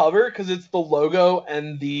on the cover, because it's the logo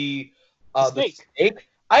and the snake,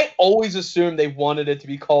 I always assumed they wanted it to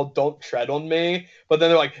be called Don't Tread on Me, but then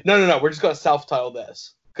they're like, no, we're just going to self-title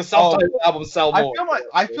this. Because self-titled albums sell more.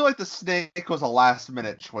 I feel like the snake was a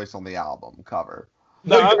last-minute choice on the album cover.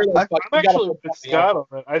 No, I'm actually with Scott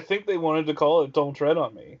on it. I think they wanted to call it Don't Tread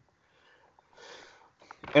on Me.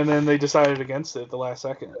 And then they decided against it at the last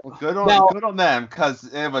second. Well, good on them, because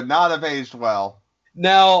it would not have aged well.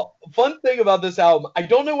 Now, fun thing about this album, I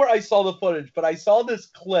don't know where I saw the footage, but I saw this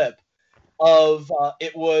clip of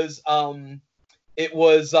it was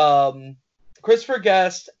Christopher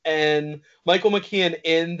Guest and Michael McKean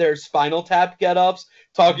in their Spinal Tap get-ups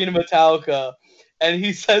talking to Metallica, and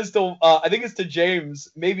he says to I think it's to James,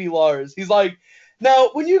 maybe Lars, he's like, now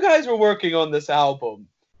when you guys were working on this album,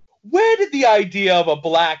 where did the idea of a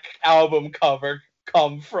black album cover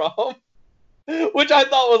come from? Which I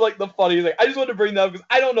thought was like the funniest thing. I just wanted to bring that up because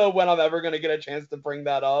I don't know when I'm ever going to get a chance to bring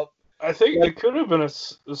that up. I think it could have been a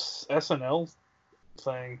SNL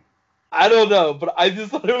thing. I don't know, but I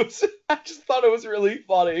just thought it was really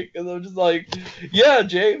funny because I'm just like, yeah,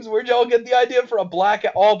 James, where'd y'all get the idea for a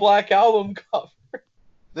all black album cover?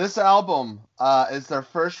 This album is their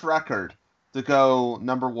first record to go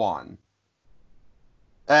number one.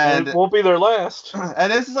 And it won't be their last.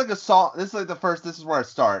 And this is like a song. This is like the first. This is where it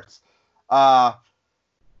starts. I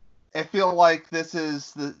feel like this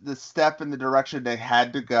is the step in the direction they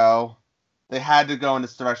had to go. They had to go in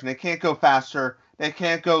this direction. They can't go faster. They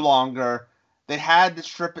can't go longer. They had to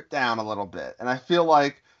strip it down a little bit. And I feel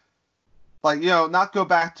like not go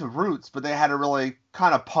back to roots, but they had to really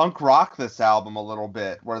kind of punk rock this album a little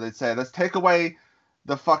bit, where they'd say, let's take away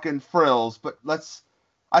the fucking frills, but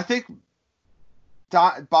I think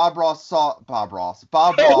Bob Ross. We're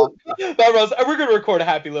gonna record a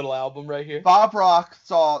happy little album right here. Bob Rock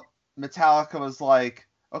saw Metallica was like,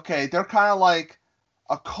 okay, they're kind of like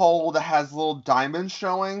a coal that has little diamonds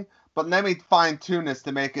showing, but let me fine tune this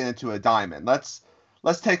to make it into a diamond. Let's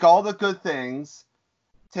take all the good things,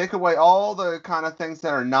 take away all the kind of things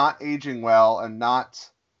that are not aging well and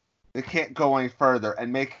they can't go any further,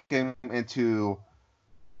 and make him into,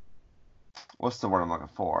 what's the word I'm looking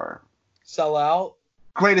for? Sell out.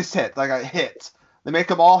 Greatest hit, like a hit. They make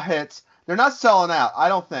them all hits. They're not selling out, I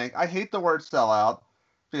don't think. I hate the word sell out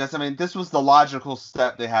because, this was the logical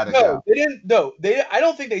step they had to go. They didn't. No, I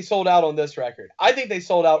don't think they sold out on this record. I think they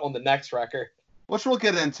sold out on the next record, which we'll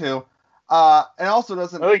get into. And also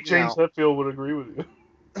doesn't. I think James Hetfield would agree with you.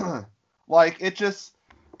 It just.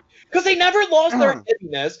 Because they never lost their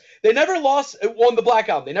heaviness. They never lost on the Black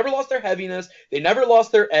Album. They never lost their heaviness. They never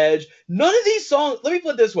lost their edge. None of these songs. Let me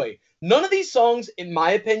put it this way. None of these songs, in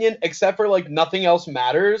my opinion, except for Nothing Else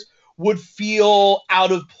Matters, would feel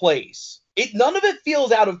out of place. None of it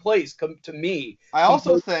feels out of place to me. I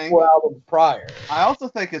also think 4 albums prior. I also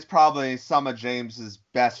think it's probably some of James's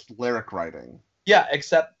best lyric writing. Yeah,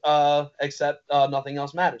 except Nothing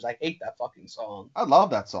Else Matters. I hate that fucking song. I love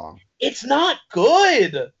that song. It's not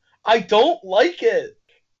good. I don't like it.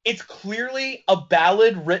 It's clearly a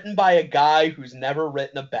ballad written by a guy who's never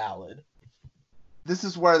written a ballad. This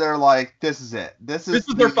is where they're like, this is it. This is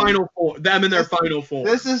their final form. Them in their final form.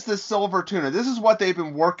 This is the silver tuna. This is what they've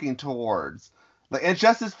been working towards. And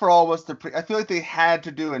Justice for All was I feel like they had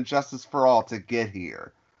to do Injustice for All to get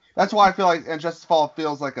here. That's why I feel like Injustice for All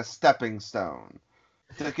feels like a stepping stone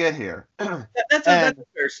to get here. That's a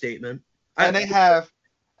fair statement. And I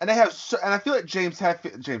feel like Jason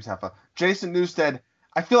Newsted,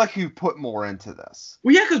 I feel like he put more into this.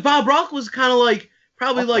 Well, yeah, because Bob Rock was kind of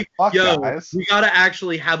yo, guys? we gotta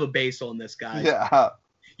actually have a base on this guy. Yeah.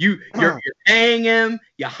 You're paying him,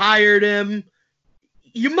 you hired him,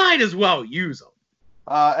 you might as well use him.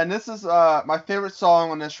 And this is my favorite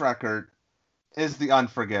song on this record is The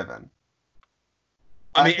Unforgiven.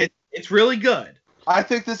 I mean, it's really good. I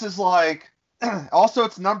think this is like also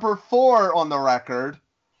it's number 4 on the record,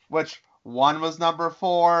 which 1 was number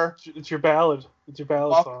 4. It's your ballad. It's your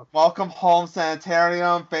ballad song. Welcome Home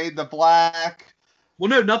Sanitarium, Fade to Black. Well,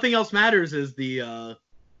 no, Nothing Else Matters is the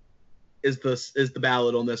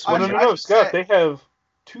ballad on this Oh, one. no, Scott. They have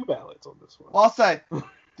 2 ballads on this one. Well, I'll say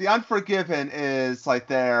The Unforgiven is like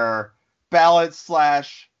their ballad /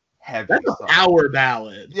 heavy. That's a song. power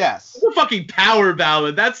ballad. Yes. That's a fucking power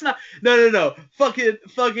ballad. That's not. No. Fucking.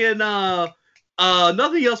 Nothing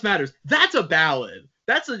Else Matters. That's a ballad.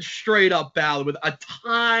 That's a straight up ballad with a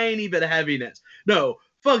tiny bit of heaviness. No,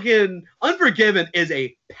 fucking Unforgiven is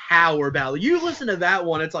a power ballad. You listen to that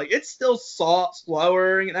one, it's like it's still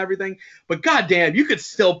slower and everything, but goddamn, you could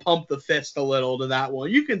still pump the fist a little to that one.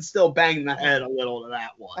 You can still bang the head a little to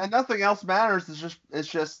that one. And Nothing Else Matters is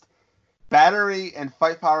just battery and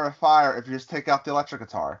Fight Fire with Fire if you just take out the electric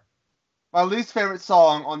guitar. My least favorite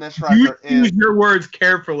song on this record is... Use your words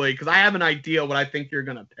carefully, because I have an idea what I think you're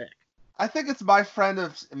gonna pick. I think it's My Friend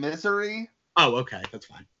of Misery. Oh, okay, that's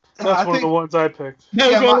fine. That's one of the ones I picked.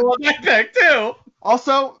 That was one of the ones I picked, too.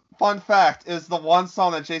 Also, fun fact, is the one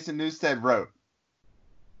song that Jason Newsted wrote.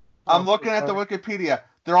 I'm looking at the Wikipedia.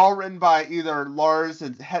 They're all written by either Lars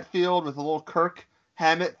and Hetfield with a little Kirk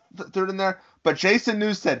Hammett thrown in there. But Jason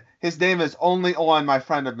Newsted, his name is only on My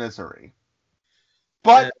Friend of Misery.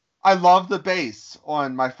 But I love the bass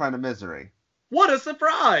on My Friend of Misery. What a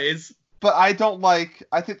surprise! But I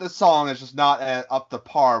think the song is just not up to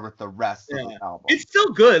par with the rest of the album. It's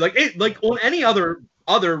still good. Like on any other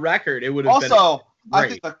record, it would have been Also,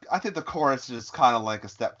 great. I think the chorus is kind of like a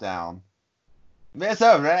step down.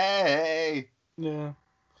 Misery. Yeah.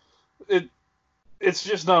 It's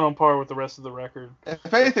just not on par with the rest of the record.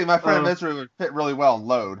 If anything, My Friend of Misery would fit really well in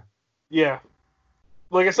Load. Yeah.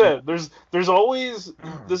 Like I said, there's always,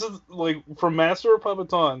 this is like from Master of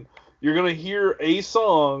Puppets on, you're gonna hear a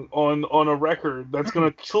song on a record that's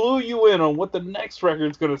gonna clue you in on what the next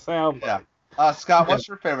record's gonna sound like. Scott, what's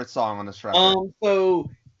your favorite song on this record? So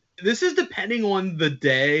this is depending on the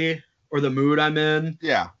day or the mood I'm in.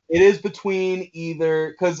 Yeah. It is between either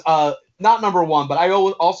because not number 1, but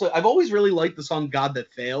I've always really liked the song "God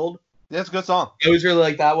That Failed." Yeah, it's a good song. I always really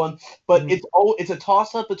like that one, but it's a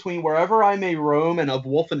toss up between "Wherever I May Roam" and "Of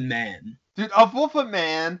Wolf and Man." Dude, Of Wolf and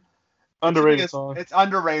Man. Underrated song. It's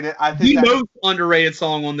underrated. I think The most underrated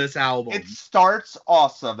song on this album. It starts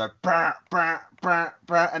awesome. The brr, brr, brr,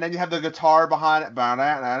 brr, and then you have the guitar behind it.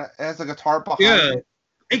 It has a guitar behind it.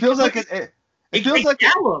 It feels like it feels like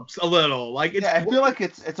gallops a little. Like it's, I feel like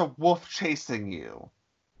it's a wolf chasing you.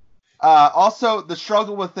 Also, The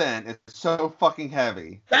Struggle Within is so fucking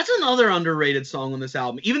heavy. That's another underrated song on this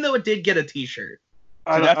album, even though it did get a T-shirt.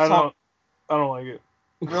 I don't like it.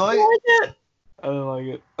 Really? I didn't like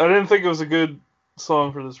it. I didn't think it was a good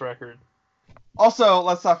song for this record. Also,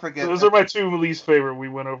 let's not forget... Those are my 2 least favorite we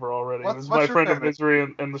went over already. It was My Friend of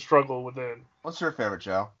Misery and The Struggle Within. What's your favorite,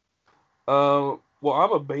 Joe? Well,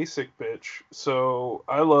 I'm a basic bitch, so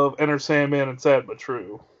I love Enter Sandman and Sad But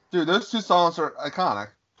True. Dude, those 2 songs are iconic.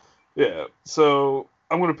 Yeah, so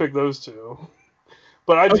I'm going to pick those 2.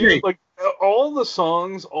 But I do, like, all the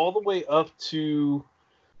songs all the way up to...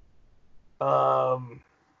 Don't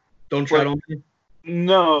Tread on Me?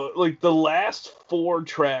 No, like the last 4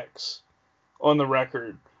 tracks on the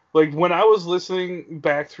record. Like when I was listening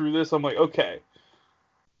back through this, I'm like, okay,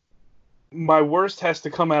 my worst has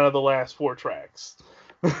to come out of the last 4 tracks.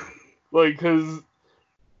 Like, because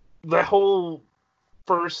the whole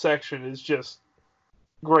first section is just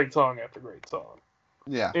great song after great song.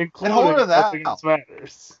 Yeah. Including Nothing Else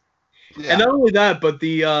Matters. Yeah. And not only that, but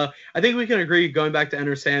I think we can agree, going back to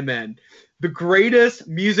Enter Sandman, the greatest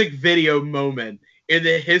music video moment in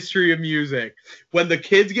the history of music, when the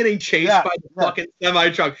kid's getting chased by the fucking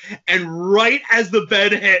semi-truck, and right as the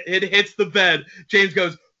bed hits the bed, James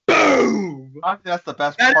goes, boom! I think that's the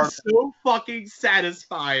best part. That is so fucking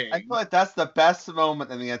satisfying. I feel like that's the best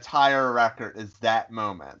moment in the entire record, is that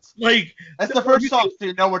moment. Like, that's the first song, so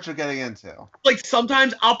you know what you're getting into. Like,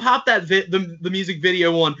 sometimes I'll pop that the music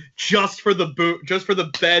video on just for the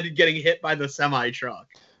bed getting hit by the semi-truck.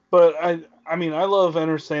 But I mean, I love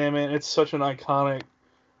Enter Sandman. It's such an iconic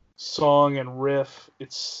song and riff.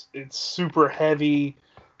 It's super heavy.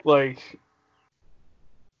 Like,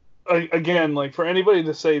 again, like for anybody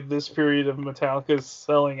to say this period of Metallica's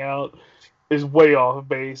selling out is way off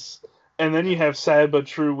base. And then you have Sad But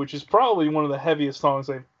True, which is probably one of the heaviest songs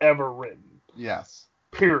they've ever written. Yes.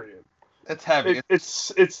 Period. It's heavy.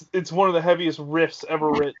 It's one of the heaviest riffs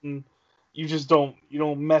ever written. you just don't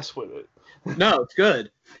mess with it. No, it's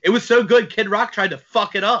good. It was so good, Kid Rock tried to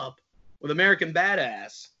fuck it up with American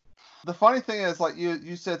Badass. The funny thing is, like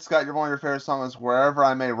you said, Scott, one of your favorite songs is Wherever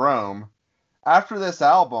I May Roam. After this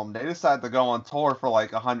album, they decided to go on tour for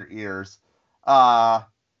like 100 years.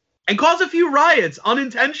 And cause a few riots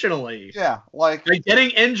unintentionally. Yeah, like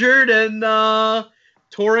getting injured and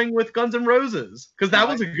touring with Guns N' Roses. Because that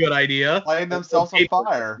was a good idea. lighting themselves on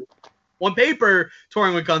fire. On paper,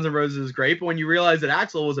 touring with Guns N' Roses is great, but when you realize that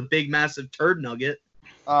Axl was a big, massive turd nugget.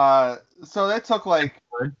 So they took what's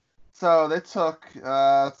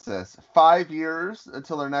this, 5 years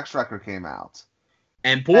until their next record came out.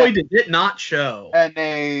 And boy, did it not show. And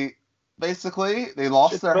they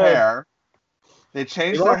lost their hair. They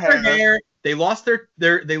changed their hair. They lost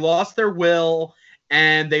their will,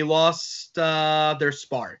 and they lost their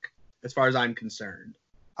spark, as far as I'm concerned.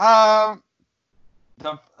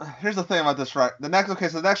 Here's the thing about this record. The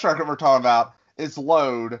next record we're talking about is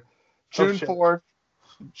Load, June 4th,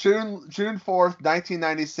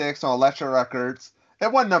 1996 on Elektra Records.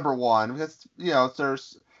 It won #1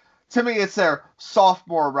 because to me it's their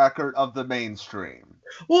sophomore record of the mainstream.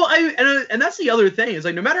 Well, and that's the other thing is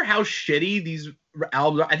like no matter how shitty these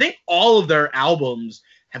albums are, I think all of their albums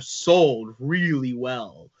have sold really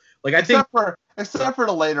well. Like Except for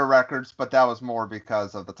the later records, but that was more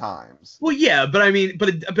because of the times. Well, yeah, but I mean,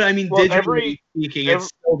 digitally speaking, it's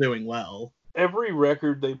still doing well. Every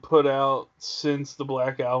record they put out since the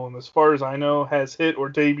Black Album, as far as I know, has hit or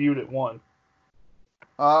debuted at 1.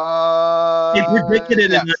 They predicted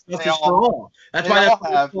it in the straw. That's why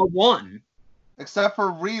that's called 1. Except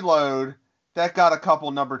for Reload, that got a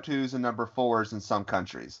couple #2s and #4s in some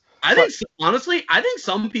countries. Honestly, I think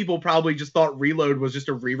some people probably just thought Reload was just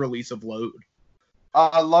a re-release of Load.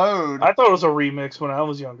 Load. I thought it was a remix when I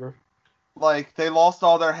was younger. Like they lost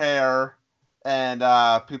all their hair, and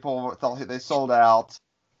people thought they sold out.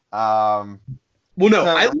 Well, no,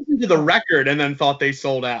 I listened to the record and then thought they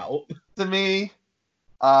sold out. To me,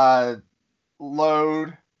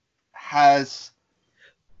 Load has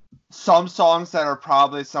some songs that are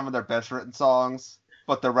probably some of their best written songs,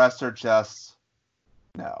 but the rest are just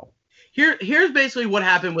no. Here's basically what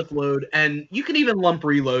happened with Load, and you can even lump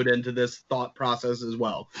Reload into this thought process as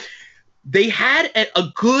well. They had a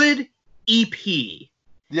good EP.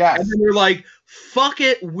 Yes. And then they're like, fuck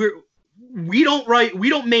it, we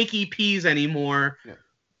don't make EPs anymore. Yeah.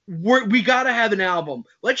 We gotta have an album.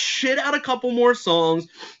 Let's shit out a couple more songs.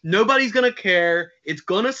 Nobody's gonna care. It's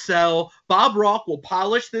gonna sell. Bob Rock will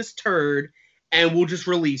polish this turd, and we'll just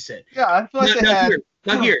release it. Yeah, I feel like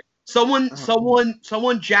Not here. Someone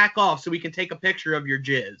jack off so we can take a picture of your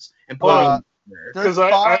jizz and put it on there. Because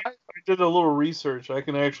I did a little research. I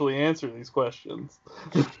can actually answer these questions.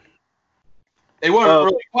 They weren't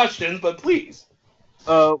really questions, but please.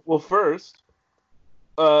 Well, first,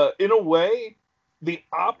 in a way, the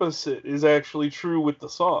opposite is actually true with the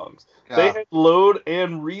songs. Yeah. They had Load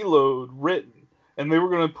and Reload written, and they were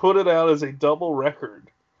going to put it out as a double record.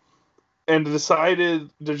 And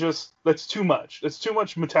decided to that's too much. That's too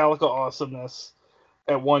much Metallica awesomeness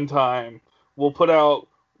at one time. We'll put out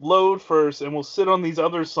Load first, and we'll sit on these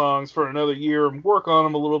other songs for another year and work on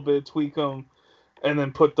them a little bit, tweak them, and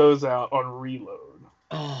then put those out on Reload.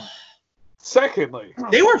 Oh. Secondly,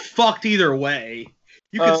 they were fucked either way.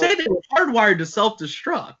 You could say they were hardwired to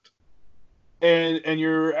self-destruct. And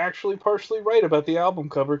you're actually partially right about the album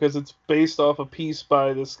cover because it's based off a piece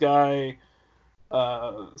by this guy.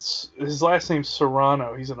 His last name's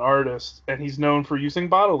Serrano. He's an artist, and he's known for using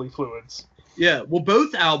bodily fluids. Yeah, well,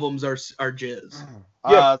 both albums are jizz.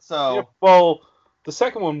 Yeah. Well, the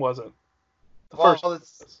second one wasn't. The first.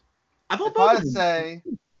 I thought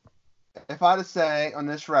if I had to say on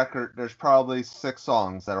this record, there's probably 6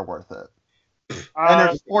 songs that are worth it, and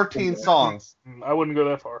there's 14 songs. I wouldn't go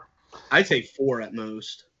that far. I'd say 4 at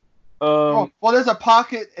most. Well, there's a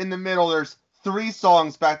pocket in the middle. There's 3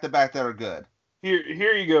 songs back to back that are good.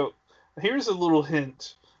 Here you go. Here's a little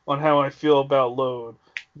hint on how I feel about Load.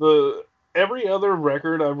 Every other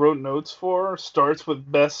record I wrote notes for starts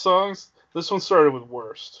with best songs. This one started with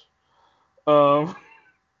worst.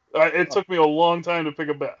 It took me a long time to pick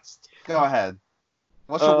a best. Go ahead.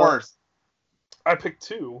 What's your worst? I picked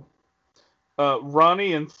 2.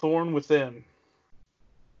 Ronnie and Thorn Within.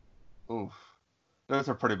 Oof. Those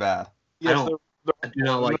are pretty bad. Yes, I do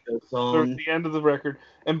not like those songs. They're at the end of the record.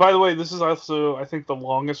 And by the way, this is also, I think, the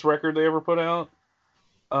longest record they ever put out.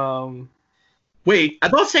 Wait, I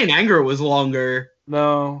thought Saint Anger was longer.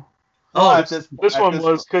 No. This one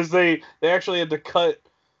was because they actually had to cut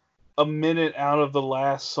a minute out of the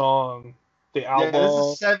last song. The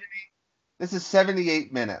album. Yeah, this is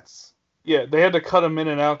 78 minutes. Yeah, they had to cut them in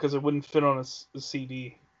and out because it wouldn't fit on a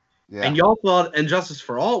CD. Yeah. And y'all thought And Justice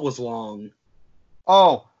for All was long.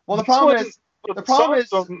 Oh, well, the problem is, The problem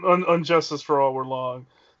songs on Justice for All were long.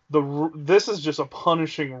 This is just a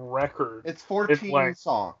punishing record, it's 14 like-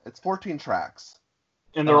 songs. It's 14 tracks.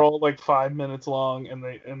 and they're all like 5 minutes long,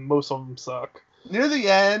 and most of them suck. Near the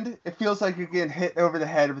end, it feels like you're getting hit over the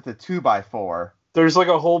head with a 2x4. There's like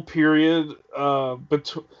a whole period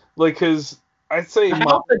between, like, because I'd say How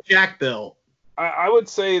about the Jack Bill? I would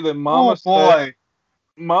say that Oh boy,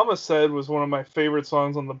 Mama Said was one of my favorite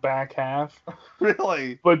songs on the back half.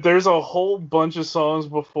 really? But there's a whole bunch of songs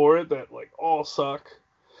before it that like all suck.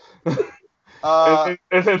 and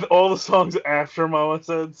then all the songs after Mama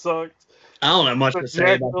Said sucked. I don't have much to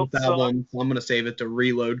say about this album, so I'm gonna save it to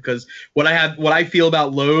Reload because what I feel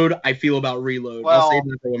about Load, I feel about Reload. Well- I'll save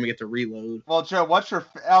that for when we get to Reload. Well, Joe,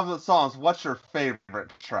 out of the songs, what's your favorite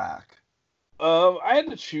track? I had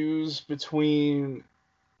to choose between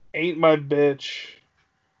Ain't My Bitch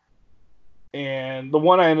and the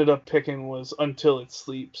one I ended up picking was Until It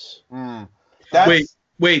Sleeps.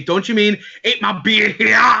 Wait, don't you mean Ain't My Bitch?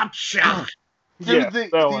 Dude,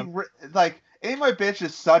 that one. Ain't My Bitch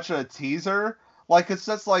is such a teaser. Like, it's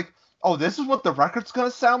just like, oh, this is what the record's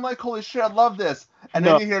gonna sound like? Holy shit, I love this. And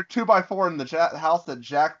then you hear 2x4 in the house that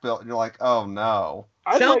Jack built, and you're like, oh no.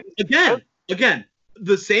 Again,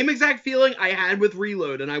 the same exact feeling I had with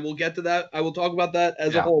Reload, and I will get to that. I will talk about that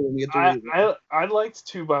as a whole when we get to Reload. I liked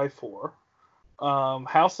 2x4.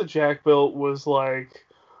 House that Jack built was like,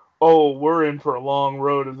 oh, we're in for a long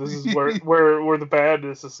road, and this is where the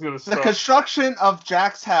badness is going to start. The construction of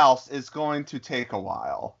Jack's house is going to take a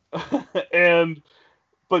while.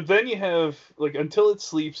 But then you have like Until It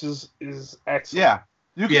Sleeps is excellent. Yeah,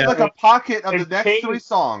 you get like a pocket of the next 3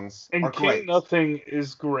 songs. And are King great. Nothing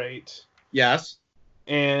is great. Yes.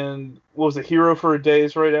 And what was it? Hero for a Day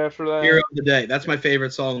is right after that. Hero of the Day. That's my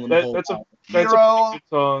favorite song on the whole album. That's a good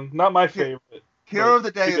song. Not my favorite. Hero of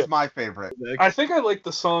the Day is my favorite. I think I like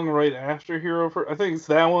the song right after Hero I think it's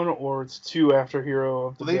that one or it's 2 after Hero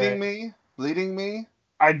of the Day. Bleeding Me.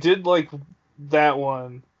 I did like that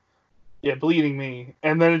one. Yeah, Bleeding Me.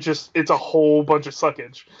 And then it's a whole bunch of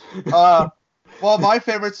suckage. Well, my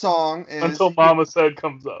favorite song is Until Mama Said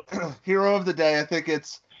comes up. Hero of the Day. I think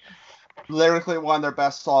it's lyrically one of their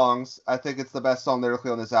best songs. I think it's the best song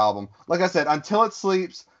lyrically on this album. Like I said, Until It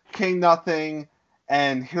Sleeps, King Nothing,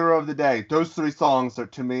 and Hero of the Day. Those 3 songs are,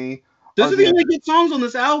 to me, those are the only good songs on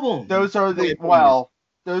this album. Those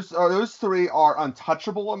 3 are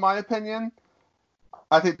untouchable in my opinion.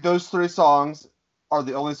 I think those 3 songs are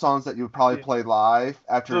the only songs that you would probably play live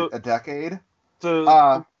after a decade.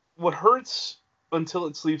 What hurts Until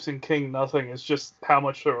It Sleeps and King Nothing is just how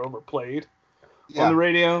much they're overplayed on the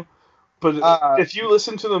radio. But if you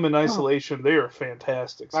listen to them in isolation, they are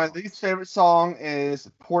fantastic songs. My least favorite song is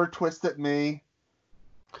Poor Twisted Me.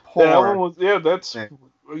 That one was,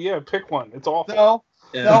 pick one. It's awful.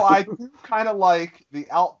 No, I do kind of like the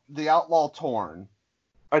Outlaw Torn.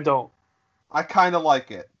 I don't. I kind of like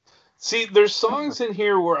it. See, there's songs in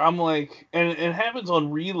here where I'm like, and it happens on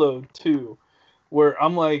Reload too, where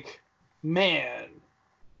I'm like, man,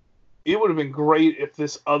 it would have been great if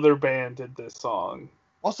this other band did this song.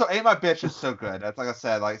 Also, Ain't My Bitch is so good. That's like I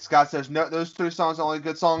said. Like Scott says, no, those 3 songs are only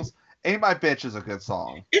good songs. Ain't My Bitch is a good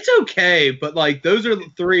song. It's okay, but like those are the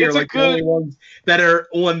 3 are like the only ones that are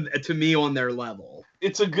on their level.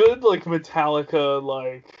 It's a good like Metallica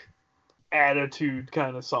like attitude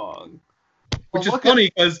kind of song. Which is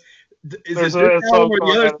funny because is it this album or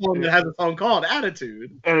the other song that has a song called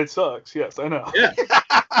Attitude? And it sucks. Yes, I know. Yeah.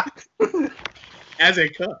 As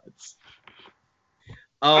it cuts.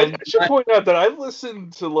 I should point out that I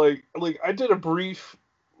listened to like I did a brief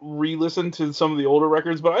re-listen to some of the older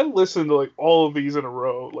records, but I listened to like all of these in a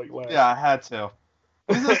row. Yeah, I had to.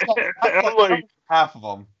 I'm like half of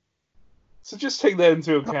them. So just take that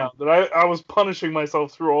into account. That I was punishing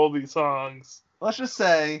myself through all these songs. Let's just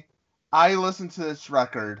say I listened to this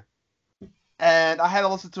record, and I had to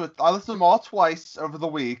listen to it. I listened to them all twice over the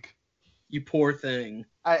week. You poor thing.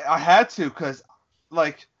 I had to because,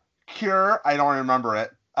 like, Cure, I don't remember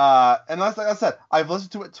it. And like I said, I've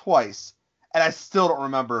listened to it twice, and I still don't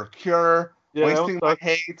remember. Cure, Wasting My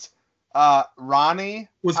Hate, Ronnie.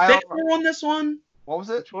 Was Fixer on this one? What was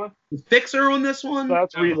it? Which one? Was Fixer on this one?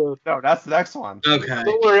 That's Reload. No, that's the next one. Okay.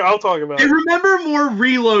 Don't worry, I'll talk about it. I remember more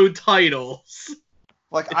Reload titles.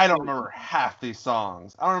 Like, I don't remember half these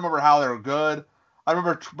songs. I don't remember how they were good. I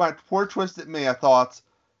remember my Poor Twisted Me, I thought.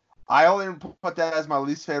 I only put that as my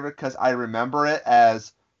least favorite because I remember it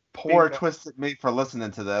as Poor Twisted Me for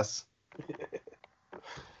listening to this.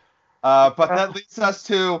 But that leads us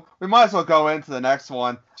to, we might as well go into the next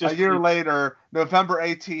one. Just A year keep- later, November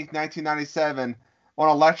 18th, 1997, on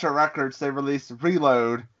Elektra Records, they released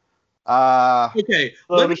Reload. Okay,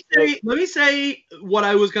 let Load me say what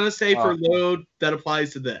I was gonna say for Uh. Load that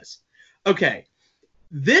applies to this. Okay,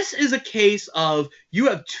 this is a case of you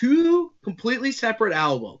have two completely separate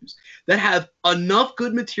albums that have enough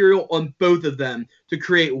good material on both of them to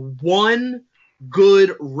create one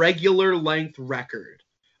good regular length record.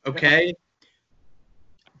 Okay,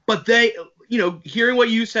 but they, hearing what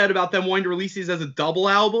you said about them wanting to release these as a double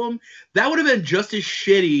album, that would have been just as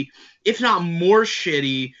shitty, if not more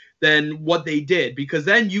shitty, than what they did, because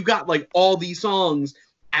then you got like all these songs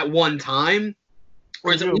at one time.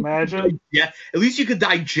 Could you imagine? Yeah, at least you could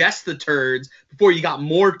digest the turds before you got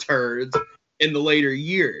more turds in the later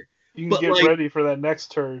year. You can But, get like- ready for that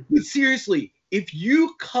next turn. But seriously, if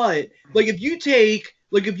you took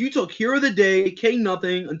Hero of the Day, King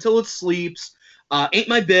Nothing, Until It Sleeps, Ain't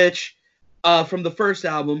My Bitch, from the first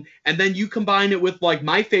album, and then you combine it with like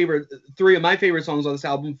three of my favorite songs on this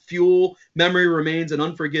album, Fuel, Memory Remains, and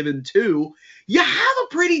Unforgiven 2, you have a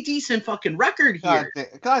pretty decent fucking record here.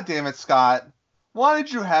 God damn it, Scott. Why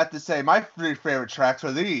did you have to say my three favorite tracks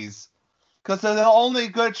are these? Because they're the only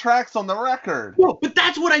good tracks on the record. Well, but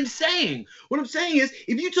that's what I'm saying. What I'm saying is,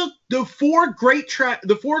 if you took the four great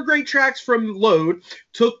tracks from Load,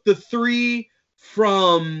 took the three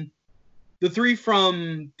from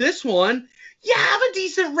this one, you have a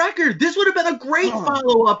decent record. This would have been a great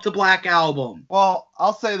follow-up to Black Album. Well,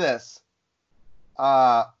 I'll say this.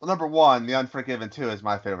 Number one, The Unforgiven 2 is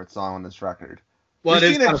my favorite song on this record. Well, it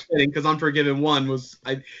You're is seeing kind of fitting because Unforgiven 1 was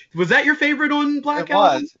that your favorite on Black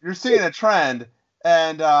Album? Was. You're seeing a trend,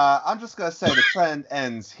 and I'm just going to say the trend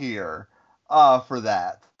ends here for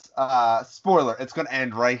that. Spoiler, it's going to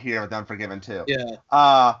end right here with Unforgiven 2.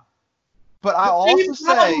 Yeah. But I also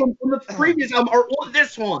say, on the previous album or on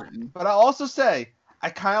this one. I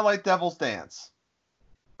kind of like Devil's Dance.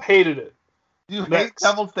 Hated it. You hate Next.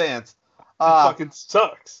 Devil's Dance. It fucking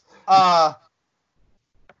sucks.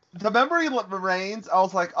 The Memory Remains, I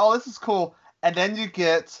was like, oh, this is cool. And then you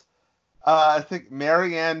get, I think,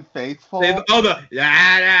 Marianne Faithful. I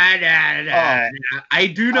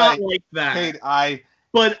do not like that. Kate,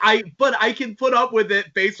 But I can put up with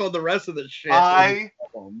it based on the rest of the shit. I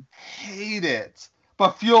hate it.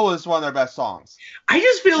 But Fuel is one of their best songs. I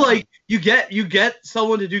just feel like you get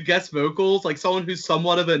someone to do guest vocals, like someone who's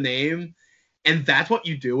somewhat of a name, and that's what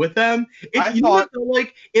you do with them.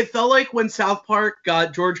 It felt like when South Park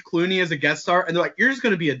got George Clooney as a guest star, and they're like, "You're just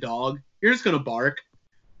gonna be a dog. You're just gonna bark."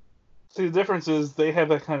 See, the difference is they have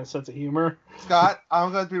that kind of sense of humor. Scott,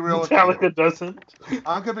 I'm going to be real with you. Metallica doesn't.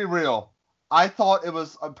 I'm going to be real. I thought it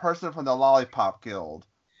was a person from the Lollipop Guild.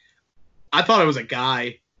 I thought it was a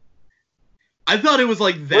guy. I thought it was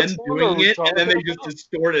like them What's doing wrong it, with and then they talking just about?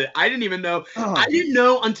 distorted it. I didn't even know. I didn't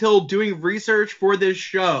know until doing research for this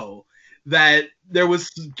show that there was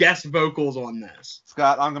guest vocals on this.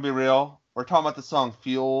 Scott, I'm going to be real. We're talking about the song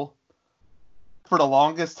Fuel. For the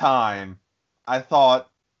longest time, I thought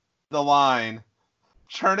the line,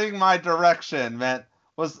 churning my direction, it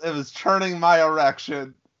was churning my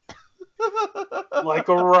erection. Like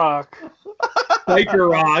a rock. Like a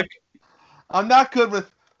rock. I'm not good with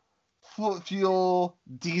fuel,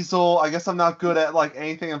 diesel. I guess I'm not good at like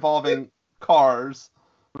anything involving cars,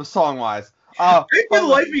 song wise. I for the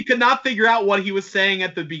life of me could not figure out what he was saying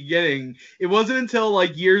at the beginning. It wasn't until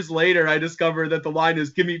like years later I discovered that the line is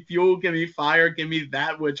 "Give me fuel, give me fire, give me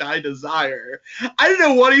that which I desire." I didn't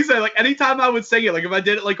know what he said. Like anytime I would sing it, like if I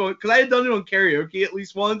did it like because I had done it on karaoke at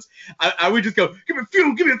least once, I would just go, "Give me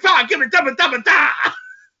fuel, give me fire, give me da da da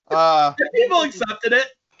da." People accepted it.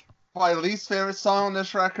 My least favorite song on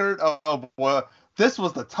this record. Oh boy, this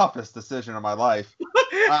was the toughest decision of my life.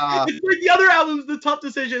 It's like the other albums, the tough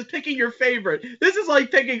decision is picking your favorite. This is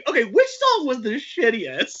like picking, okay, which song was the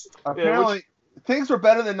shittiest? Apparently, things were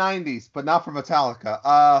better than '90s, but not for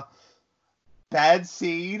Metallica. Bad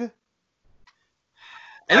Seed. And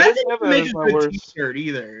that didn't have even that make as a my good worst. t-shirt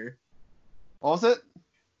either. What was it?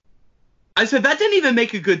 I said that didn't even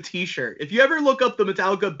make a good t-shirt. If you ever look up the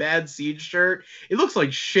Metallica Bad Seed shirt, it looks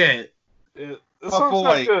like shit. The Oh, song's boy.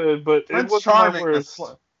 not good, but it Prince wasn't my Charming worst.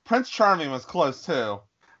 Prince Charming was close too.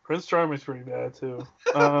 Prince Charming's pretty bad too.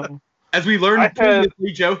 As we learned I had-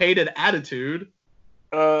 previously, Joe hated Attitude.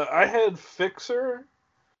 I had Fixer.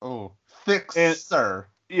 Oh, Fixer.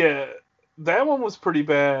 Yeah, that one was pretty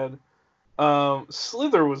bad.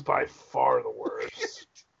 Slither was by far the worst.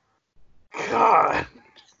 God.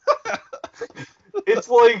 It's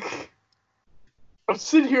like I'm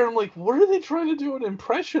sitting here. I'm like, what are they trying to do an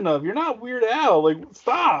impression of? You're not Weird Al. Like,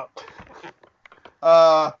 stop.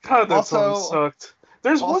 Uh, God, that Also- song sucked.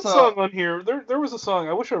 There's one also- song on here. There was a song.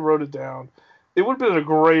 I wish I wrote it down. It would have been a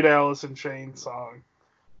great Alice in Chains song.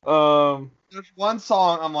 there's one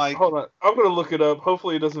song I'm like, Hold on. I'm gonna look it up.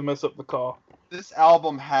 Hopefully, it doesn't mess up the call. this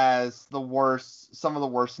album has some of the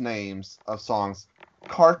worst names of songs.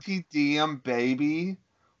 Carpe Diem Baby.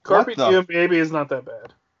 Carpe What the- Diem Baby is not that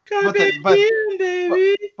bad. But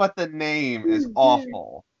But the name is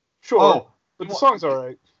awful. Sure, Oh, but the song's all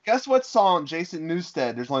right. guess what song Jason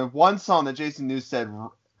Newsted? There's only one song that Jason Newsted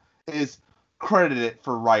is credited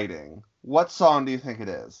for writing. What song do you think it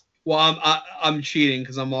is? Well, I'm cheating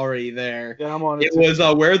because I'm already there. Yeah, I'm on it. It was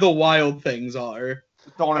Where the Wild Things Are.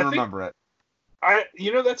 Don't even I think- remember it.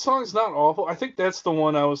 That song's not awful. I think that's the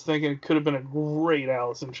one I was thinking could have been a great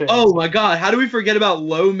Alice in Chains. Oh my god, how do we forget about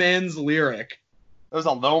Low Man's Lyric? It was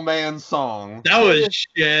a low man song. That was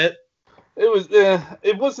shit. It was.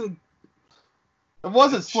 It wasn't. It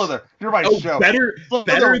wasn't Slither. You're right, Oh, show. better Slither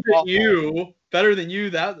than was awful. you. Better than you.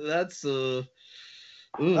 That's That's a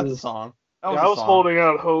song. That I a was song. holding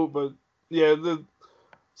out hope, but yeah.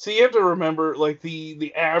 See, you have to remember, like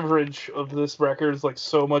the average of this record is like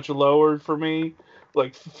so much lower for me.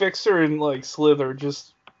 Like Fixer and like Slither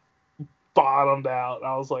just bottomed out.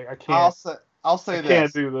 I was like, I can't. I'll say I this.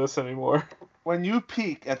 can't do this anymore. When you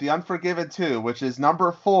peak at the Unforgiven 2, which is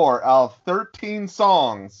number 4 out of 13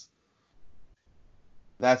 songs,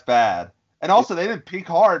 that's bad. And also, they didn't peak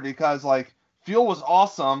hard because, like, Fuel was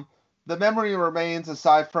awesome. The Memory Remains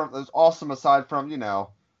was awesome aside from,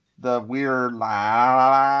 the weird la la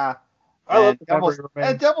la. I love And the Memory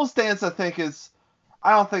Remains. And Devil's Dance,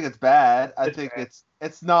 I don't think it's bad. I It's think bad.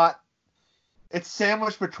 it's not. It's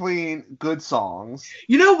sandwiched between good songs.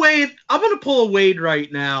 You know, Wade, I'm going to pull a Wade right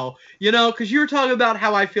now, because you were talking about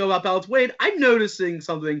how I feel about ballads. Wade, I'm noticing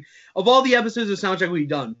something. Of all the episodes of Soundcheck we've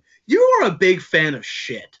done, you are a big fan of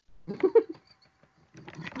shit.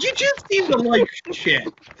 You just seem to like shit.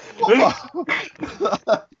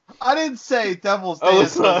 I didn't say Devil's Oh,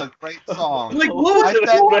 Dance it's was not. a great song. Like, I what was said-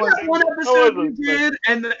 that one episode you wasn't.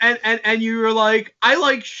 did, and you were like, I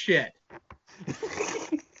like shit.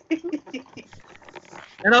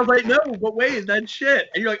 And I was like, no, but wait, that's shit.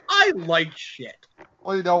 And you're like, I like shit.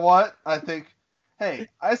 Well, you know what? I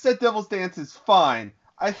said Devil's Dance is fine.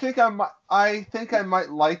 I think I might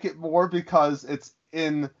like it more because it's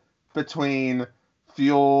in between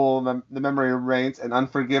Fuel, the Memory Remains, and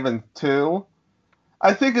Unforgiven 2.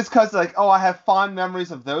 I think it's because, I have fond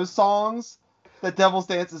memories of those songs, that Devil's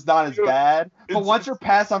Dance is not as bad. But It's- once you're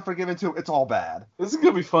past Unforgiven 2, it's all bad. This is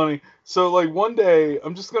gonna be funny. So like one day,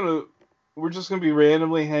 we're just gonna be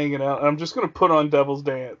randomly hanging out, and I'm just gonna put on Devil's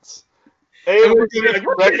Dance. And And we're we're gonna be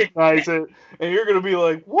gonna recognize it, and you're gonna be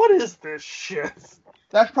like, "What is this shit?"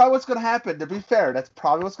 That's probably what's going to happen. To be fair, that's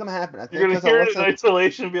probably what's going to happen. I think You're gonna 'cause I hear it in listen-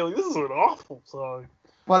 isolation and be like, "This is an awful song."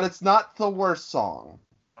 but it's not the worst song.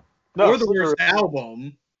 Or the Slither- worst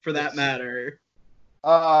album, for that matter.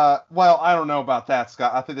 Well, I don't know about that,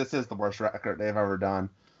 Scott. I think this is the worst record they've ever done.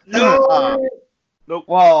 No!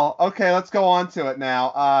 Well, okay, let's go on to it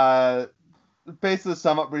now. Basically,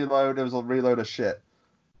 sum up Reload. It was a reload of shit.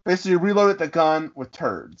 Basically, you reloaded the gun with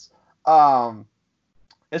turds.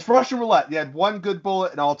 It's Russian roulette. You had one good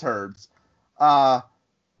bullet and all turds.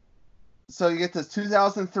 So you get to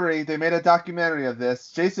 2003. They made a documentary of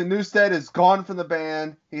this. Jason Newsted is gone from the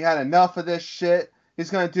band. He had enough of this shit. He's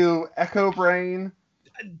gonna do Echo Brain.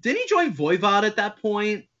 Did he join Voivod at that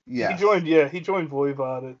point? Yeah. He joined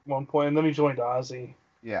Voivod at one point, and then he joined Ozzy.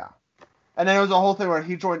 Yeah. And then it was a whole thing where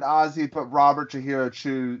he joined Ozzy, but Robert Trujillo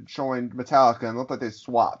joined Metallica, and it looked like they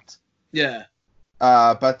swapped. Yeah.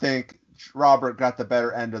 But I think Robert got the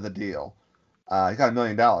better end of the deal. He got $1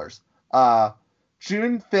 million.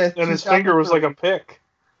 June 5th. And his finger was like a pick.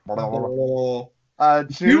 Oh.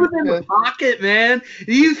 He June was in the 5th. pocket, man.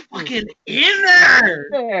 He's fucking in there.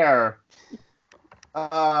 There.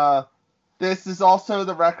 This is also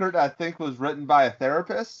the record I think was written by a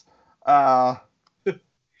therapist. And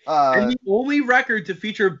the only record to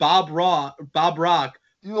feature Bob Rock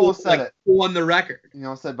You almost said it. on the record. You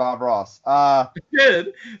almost said Bob Ross.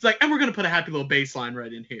 Good. It's like, and we're gonna put a happy little bass line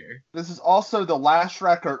right in here. This is also the last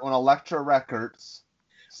record on Elektra Records.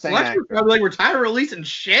 Saint Well, Anger. probably like we're tired of releasing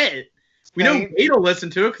shit. We know Saint- Wade will listen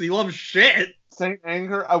to it because he loves shit. Saint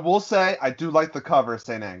Anger. I will say I do like the cover of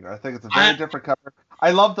Saint Anger. I think it's a very different cover. I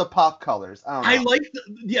love the pop colors. I don't know. I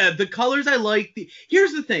like the colors. I like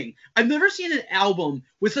Here's the thing: I've never seen an album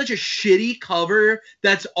with such a shitty cover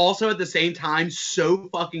that's also at the same time so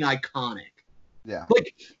fucking iconic. Yeah.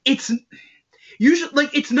 Like it's usually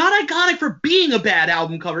it's not iconic for being a bad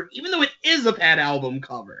album cover, even though it is a bad album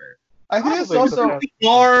cover. I think it's Probably also. the The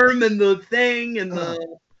arm and the thing and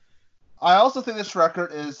the I also think this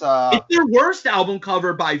record is It's their worst album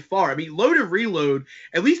cover by far. I mean, Load and Reload,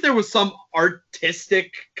 at least there was some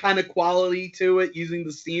artistic kind of quality to it using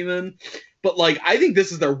the semen. But, like, I think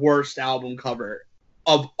this is their worst album cover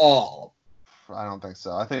of all. I don't think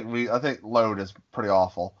so. I think Load is pretty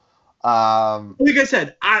awful. Like I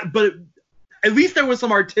said, but at least there was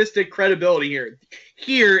some artistic credibility here.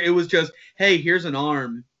 Here, it was just, hey, here's an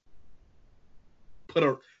arm. Put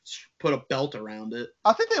a belt around it.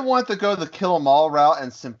 I think they wanted to go the Kill 'Em All route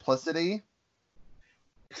and simplicity.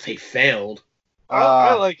 They failed.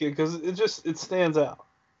 I like it because it stands out.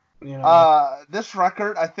 You know? This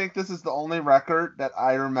record, I think this is the only record that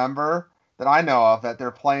I remember that I know of that they're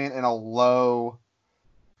playing in a lower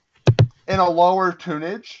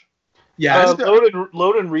tunage. Yeah,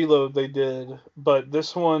 Load and Reload they did, but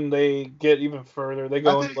this one they get even further. They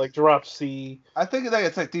go into like drop C. I think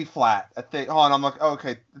it's like D flat. I think. Hold on, I'm like,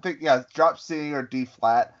 okay. I think drop C or D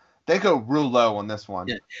flat. They go real low on this one.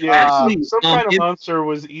 Yeah. Actually, Some Kind of Monster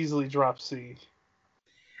was easily drop C.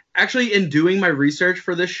 Actually, in doing my research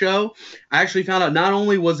for this show, I actually found out not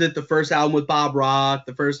only was it the first album with Bob Rock,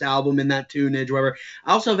 the first album in that tunage, whatever,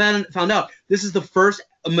 I also found out this is the first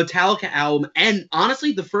Metallica album, and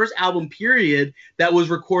honestly, the first album, period, that was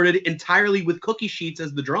recorded entirely with Cookie Sheets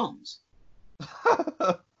as the drums.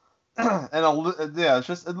 It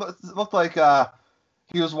looked like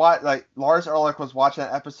he was like Lars Ulrich was watching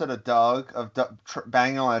an episode of Doug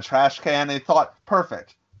banging on a trash can, and they thought,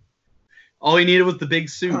 perfect. All he needed was the big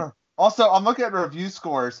suit. Also, I'm looking at review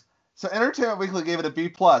scores. So Entertainment Weekly gave it a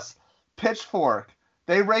B+. Pitchfork,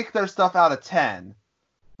 they rake their stuff out of 10.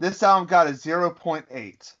 This album got a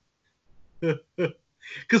 0.8.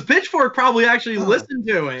 Because Pitchfork probably actually listened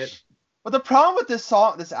to it. But the problem with this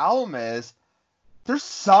album is there's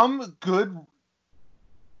some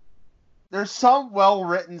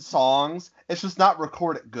well-written songs. It's just not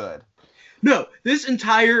recorded good. No, this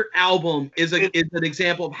entire album is an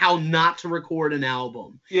example of how not to record an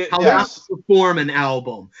album, not to perform an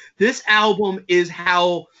album. This album is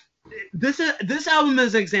how this album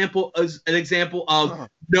is an example of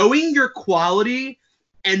knowing your quality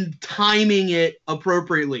and timing it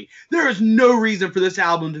appropriately. There is no reason for this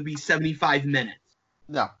album to be 75 minutes.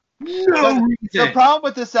 No reason. The problem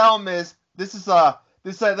with this album is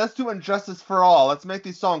let's do Injustice for All. Let's make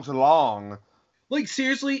these songs long. Like,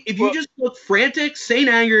 seriously, if you just look Frantic, Saint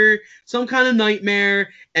Anger, Some Kind of Nightmare,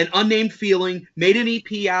 and Unnamed Feeling, made an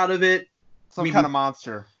EP out of it. Some Kind of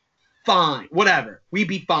Monster. Fine. Whatever. We'd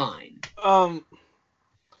be fine.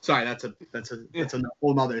 Sorry, that's a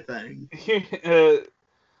whole other thing.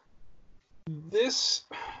 This...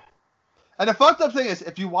 And the fucked up thing is,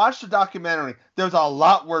 if you watch the documentary, there's a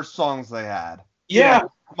lot worse songs they had. Yeah.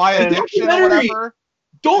 My Addiction or whatever.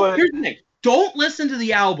 Here's the thing. Don't listen to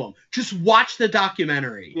the album. Just watch the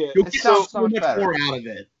documentary. Yeah, You'll get so much more out of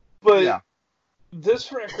it. But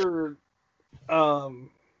this record,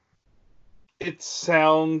 it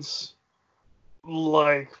sounds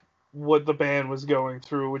like what the band was going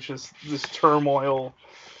through, which is this turmoil.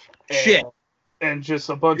 And just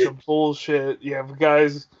a bunch of bullshit. You have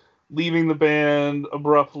guys leaving the band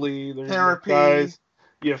abruptly. There's therapy. Guys,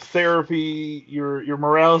 you have therapy. Your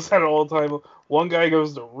morale's at all time. One guy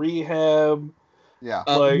goes to rehab. Yeah.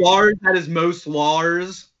 Lars had his most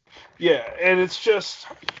Lars. Yeah, and it's just...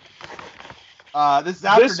 this is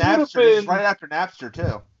after Napster. This is right after Napster,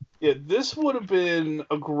 too. Yeah, this would have been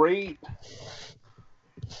a great...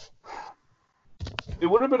 It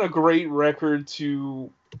would have been a great record to...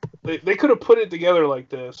 They could have put it together like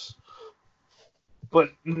this,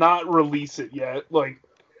 but not release it yet. Like,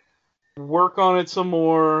 work on it some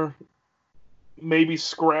more. Maybe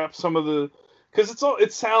scrap some of the... Because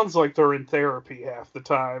it sounds like they're in therapy half the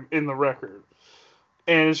time in the record.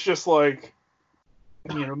 And it's just like,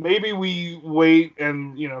 maybe we wait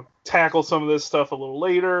and, tackle some of this stuff a little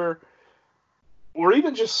later. Or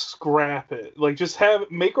even just scrap it. Like, just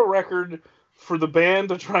make a record for the band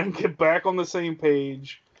to try and get back on the same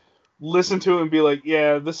page. Listen to it and be like,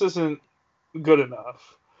 yeah, this isn't good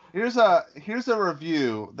enough. Here's a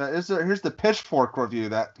review. Here's the Pitchfork review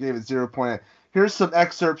that gave it 0.8. Here's some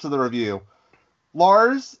excerpts of the review.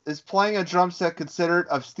 Lars is playing a drum set considered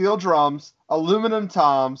of steel drums, aluminum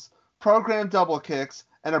toms, programmed double kicks,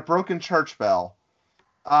 and a broken church bell.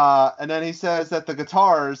 And then he says that the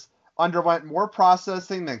guitars underwent more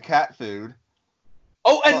processing than cat food.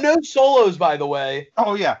 Oh, and no solos, by the way.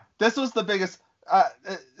 Oh, yeah. This was the biggest...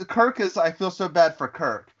 Kirk is... I feel so bad for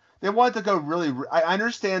Kirk. They wanted to go really... I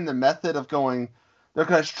understand the method of going... They're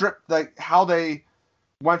going to strip... Like, how they...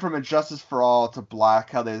 went from Injustice for All to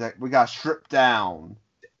Black, how we got stripped down.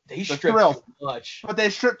 They stripped Thrills. too much. But they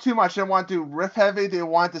stripped too much. They want to do riff heavy. They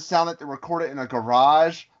want to sound like they recorded in a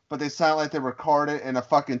garage, but they sound like they recorded in a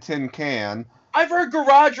fucking tin can. I've heard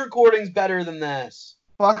garage recordings better than this.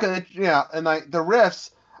 Fucking, yeah, and like the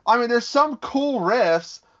riffs. I mean, there's some cool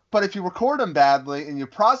riffs, but if you record them badly and you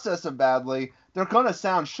process them badly, they're gonna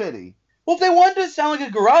sound shitty. Well, if they wanted to sound like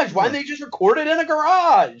a garage, why didn't they just record it in a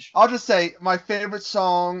garage? I'll just say my favorite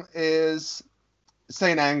song is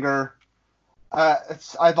Saint Anger.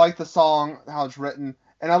 I like the song, how it's written,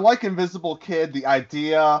 and I like Invisible Kid. The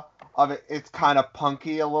idea of it, it's kind of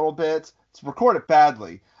punky a little bit. It's recorded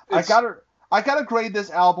badly. I gotta grade this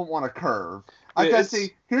album on a curve. I gotta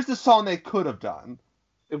see. Here's the song they could have done.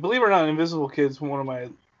 Believe it or not, Invisible Kid's one of my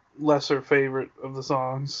lesser favorite of the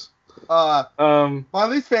songs. My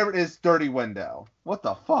least favorite is Dirty Window. What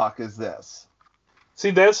the fuck is this?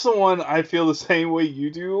 See, that's the one I feel the same way you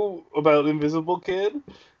do about Invisible Kid.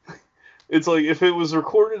 It's like, if it was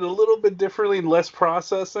recorded a little bit differently and less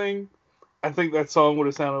processing, I think that song would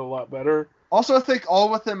have sounded a lot better. Also, I think All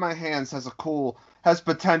Within My Hands has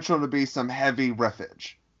potential to be some heavy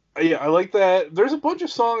riffage. Yeah, I like that. There's a bunch of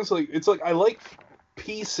songs, it's like I like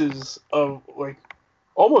pieces of, like,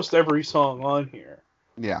 almost every song on here.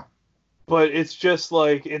 Yeah. But it's just,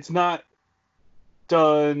 like, it's not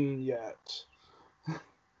done yet.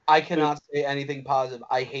 I cannot say anything positive.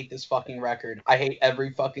 I hate this fucking record. I hate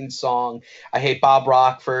every fucking song. I hate Bob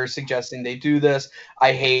Rock for suggesting they do this.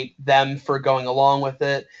 I hate them for going along with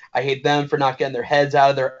it. I hate them for not getting their heads out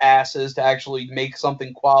of their asses to actually make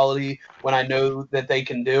something quality when I know that they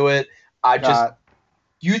can do it.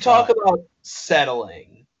 You talk about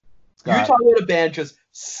settling. You talk about a band just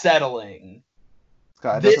settling.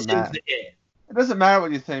 This is it. It doesn't matter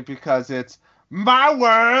what you think because it's my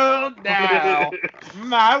world now.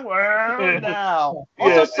 My world now.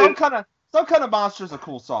 Also, Yeah, some kind of monster is a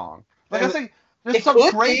cool song. Like I think there's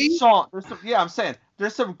some great songs. I'm saying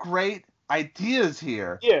there's some great ideas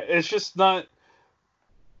here. Yeah, it's just not.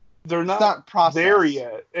 They're not there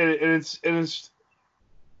yet, and it's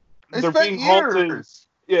they're being halted.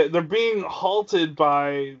 Yeah, they're being halted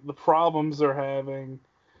by the problems they're having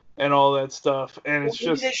and all that stuff, and it's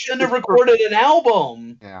just they shouldn't have recorded an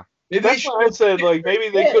album. Yeah. Maybe that's why I said, like, maybe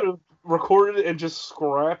they could have recorded it and just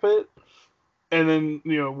scrap it, and then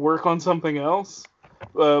work on something else.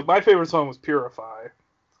 My favorite song was "Purify."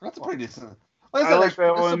 That's a pretty decent. I like that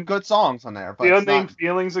there's one. some good songs on there, but The Unnamed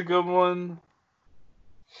Feeling's a good one.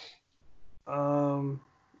 And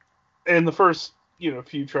the first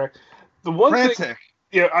few tracks. The one Frantic.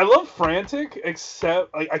 thing, I love Frantic,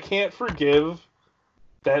 except I can't forgive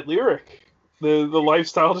that lyric. The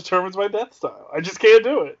lifestyle determines my death style. I just can't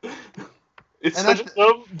do it. It's such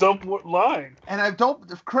a dumb line. And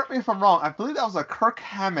correct me if I'm wrong, I believe that was a Kirk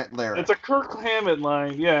Hammett lyric. It's a Kirk Hammett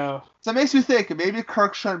line, yeah. So it makes me think maybe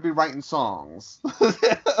Kirk shouldn't be writing songs.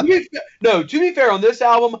 To be fair, on this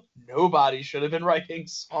album, nobody should have been writing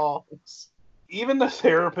songs. Even the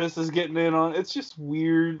therapist is getting in on it. It's just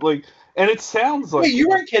weird, and it sounds like... Wait, you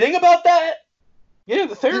weren't kidding about that? Yeah,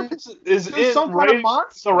 the therapist is in some kind of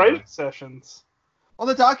monster. The writing sessions. Well,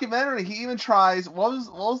 the documentary, he even tries. What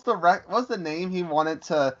was the name he wanted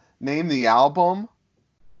to name the album?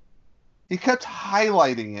 He kept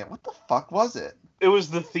highlighting it. What the fuck was it? It was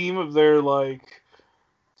the theme of their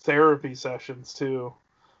therapy sessions too.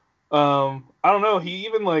 I don't know. He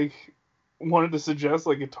even wanted to suggest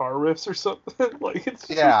guitar riffs or something. It's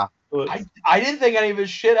yeah. I didn't think any of his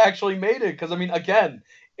shit actually made it because again,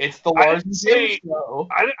 it's the Lars and Tim show.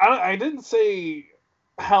 I didn't say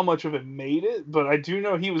how much of it made it, but I do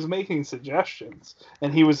know he was making suggestions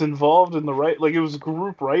and he was involved in the it was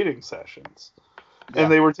group writing sessions,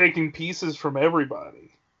 and they were taking pieces from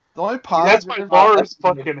everybody. The only that's why Lars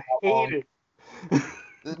fucking hated.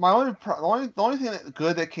 The only thing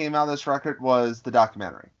good that came out of this record was the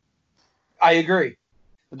documentary. I agree.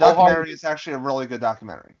 The documentary is actually a really good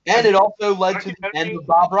documentary, and it also led to the end of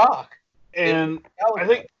Bob Rock. And I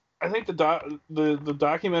think the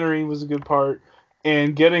documentary was a good part,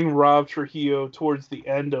 and getting Rob Trujillo towards the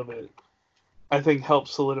end of it, I think helped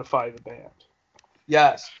solidify the band.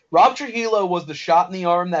 Yes, Rob Trujillo was the shot in the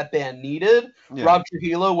arm that band needed. Yeah. Rob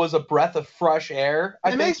Trujillo was a breath of fresh air.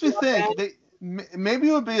 It makes me think maybe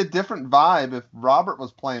it would be a different vibe if Robert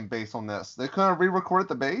was playing bass on this. They couldn't have re-recorded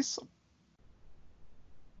the bass.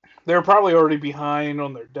 They were probably already behind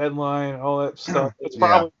on their deadline and all that stuff. That's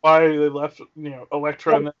probably why they left,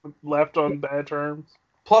 Elektra and left on bad terms.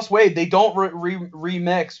 Plus, Wade, they don't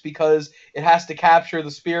remix because it has to capture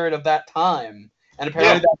the spirit of that time. And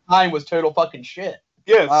apparently that time was total fucking shit.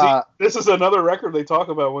 Yeah, see, this is another record they talk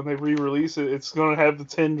about when they re-release it. It's going to have the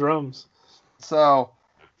 10 drums. So,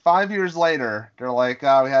 5 years later, they're like,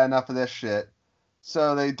 "Oh, we had enough of this shit."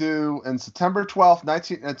 So they do in September 12th,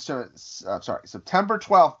 September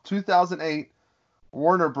 12th, 2008,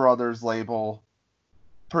 Warner Brothers label,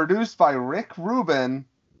 produced by Rick Rubin,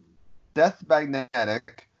 Death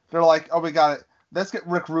Magnetic. They're like, "Oh, we got it. Let's get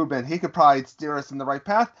Rick Rubin. He could probably steer us in the right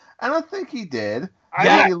path." And I think he did.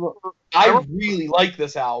 Yeah. Maybe I really like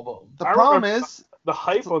this album. the problem remember is, the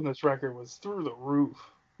hype on this record was through the roof.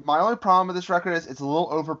 my only problem with this record is it's a little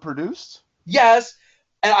overproduced. Yes,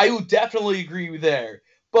 and I would definitely agree with there.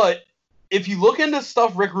 But if you look into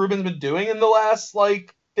stuff Rick Rubin's been doing in the last,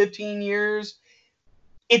 15 years,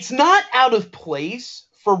 it's not out of place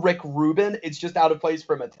for Rick Rubin. It's just out of place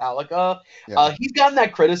for Metallica. Yeah. He's gotten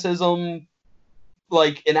that criticism,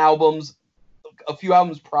 in albums, a few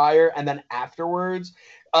albums prior and then afterwards.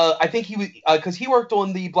 I think he was, because he worked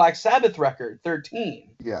on the Black Sabbath record, 13.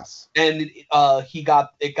 Yes. And he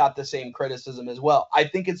got the same criticism as well. I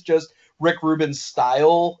think it's just Rick Rubin's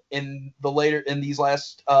style in these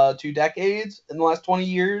last 2 decades, in the last 20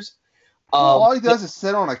 years. All he does is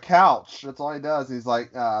sit on a couch. That's all he does. He's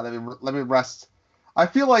like, let me rest. I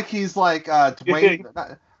feel like he's like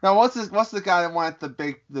Dwayne. Now, what's the guy that wanted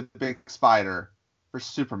the big spider for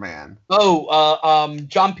Superman?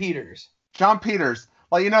 John Peters. John Peters.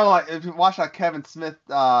 Like, if you watch Kevin Smith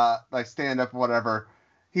stand up or whatever,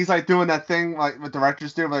 he's like doing that thing like what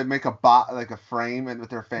directors do, where they make a frame and with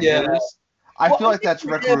their fingers. Yeah. I feel like that's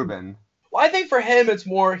Rick Rubin. Well, I think for him it's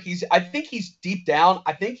more I think he's deep down.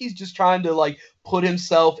 I think he's just trying to put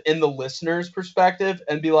himself in the listener's perspective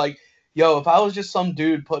and be like, yo, if I was just some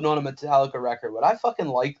dude putting on a Metallica record, would I fucking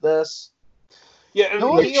like this? Yeah, and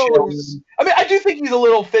No, he always, I mean, I do think he's a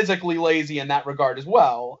little physically lazy in that regard as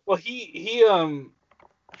well. well, he's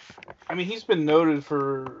been noted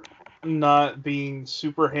for not being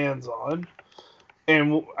super hands-on,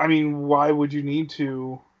 and I mean, why would you need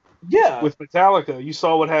to? Yeah. With Metallica, you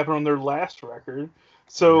saw what happened on their last record.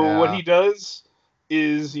 So what he does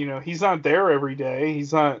is, he's not there every day.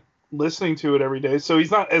 He's not listening to it every day. So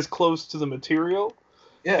he's not as close to the material.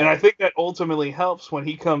 Yeah. And I think that ultimately helps when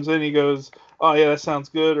he comes in. He goes, "Oh yeah, that sounds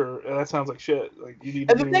good," or "That sounds like shit." Like you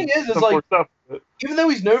need. And to the do thing is some more stuff with it. even though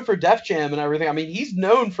he's known for Def Jam and everything, I mean, he's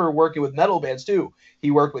known for working with metal bands too.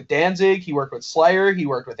 He worked with Danzig, he worked with Slayer, he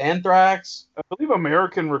worked with Anthrax. I believe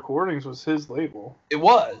American Recordings was his label. It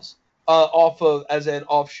was as an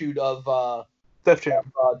offshoot of Def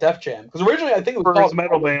Jam. Def Jam, because originally I think it was For his called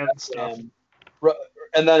metal band Def stuff. Jam.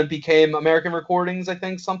 And then it became American Recordings, I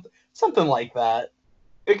think, something like that.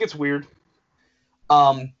 It gets weird.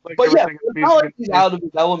 But yeah, everything in it's not like music. he's out of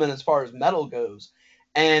his element as far as metal goes.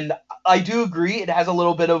 And I do agree, it has a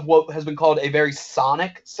little bit of what has been called a very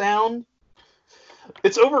sonic sound.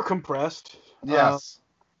 It's overcompressed. Yes.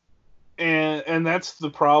 And that's the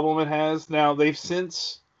problem it has. Now they've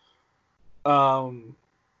since I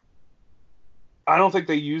don't think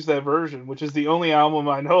they use that version, which is the only album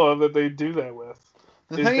I know of that they do that with.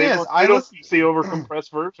 The thing they is, don't use the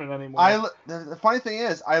overcompressed version anymore. The funny thing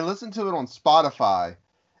is, I listened to it on Spotify,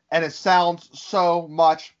 and it sounds so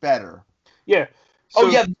much better. Yeah.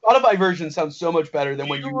 The Spotify version sounds so much better than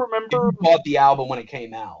when you bought the album when it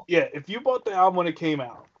came out. Yeah, if you bought the album when it came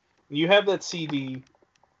out, and you have that CD,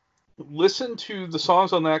 listen to the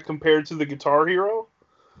songs on that compared to the Guitar Hero.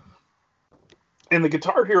 And the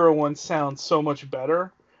Guitar Hero one sounds so much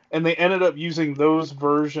better. And they ended up using those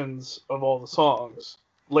versions of all the songs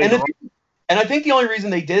later on. And I think the only reason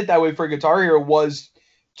they did it that way for Guitar Hero was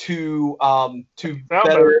to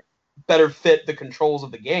better fit the controls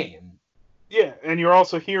of the game. Yeah, and you're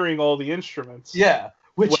also hearing all the instruments. Yeah,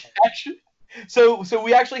 actually, so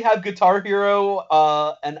we actually have Guitar Hero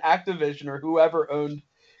and Activision or whoever owned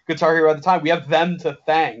Guitar Hero at the time. We have them to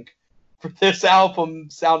thank for this album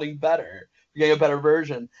sounding better, getting a better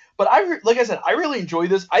version. But like I said, I really enjoy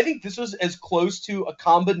this. I think this was as close to a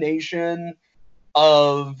combination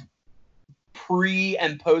of pre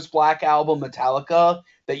and post Black Album Metallica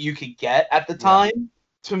that you could get at the time.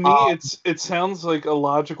 To me, it sounds like a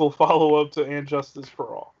logical follow-up to And Justice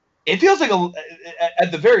for All. It feels like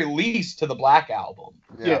at the very least to the Black Album.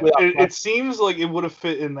 Yeah, it seems like it would have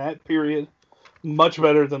fit in that period much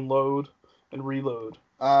better than Load and Reload.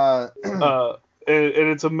 And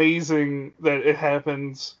it's amazing that it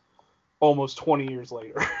happens almost 20 years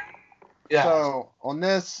later. Yeah. So on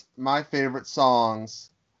this, my favorite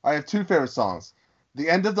songs, I have two favorite songs: "The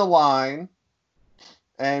End of the Line"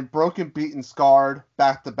 and "Broken, Beaten, Scarred"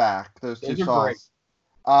 back to back. Those two songs.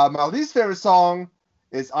 My least favorite song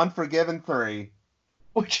is "Unforgiven 3,"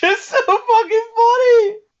 which is so fucking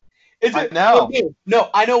funny. I know.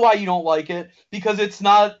 No, I know why you don't like it, because it's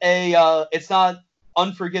not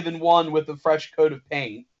Unforgiven 1 with a fresh coat of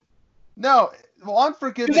paint. No, well,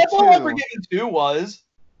 Unforgiven Because that's 2. all Unforgiven 2 was.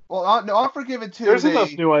 Well, no, Unforgiven 2. There's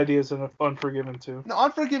enough new ideas in Unforgiven 2. No,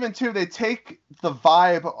 Unforgiven 2, they take the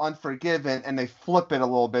vibe of Unforgiven and they flip it a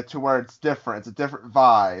little bit to where it's different. It's a different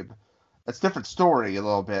vibe. It's a different story a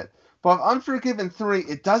little bit. But with Unforgiven 3,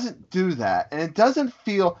 it doesn't do that. And it doesn't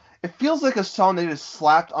feel... It feels like a song they just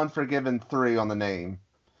slapped Unforgiven 3 on the name.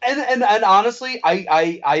 And honestly,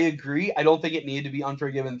 I agree. I don't think it needed to be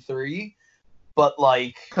Unforgiven 3. But,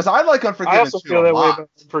 like... Because I like Unforgiven 2 I also feel that way lot. about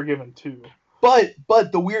Unforgiven 2. But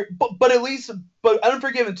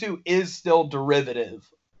Unforgiven 2 is still derivative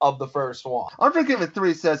of the first one. Unforgiven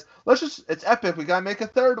 3 says, it's epic, we gotta make a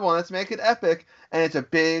third one, let's make it epic, and it's a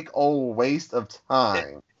big old waste of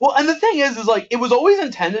time. Well, and the thing is like, it was always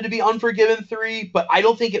intended to be Unforgiven 3, but I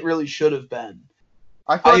don't think it really should have been.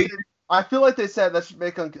 I feel like they said, let's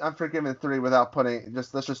make Unforgiven 3 without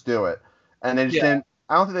let's just do it. And they just didn't,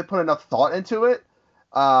 I don't think they put enough thought into it.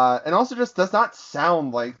 And also just does not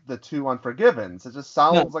sound like the two Unforgivens. It just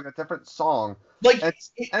sounds like a different song. Like, and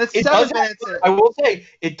it's it 7 does minutes. I will say,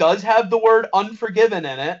 it does have the word Unforgiven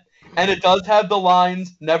in it, and it does have the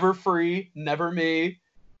lines, never free, never me,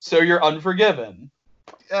 so you're unforgiven.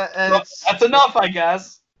 And So that's enough, I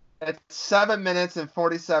guess. It's 7 minutes and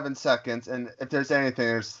 47 seconds, and if there's anything,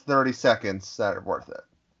 there's 30 seconds that are worth it.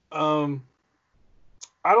 I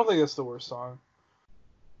don't think it's the worst song.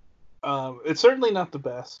 It's certainly not the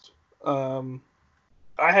best. I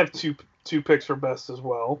have two picks for best as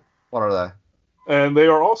well. What are they? And they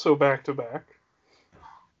are also back to back.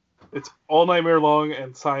 It's All Nightmare Long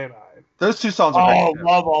and Cyanide. Those two songs are Oh, great.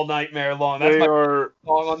 love All Nightmare Long. That's They my are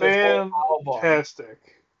song on this whole album. fantastic.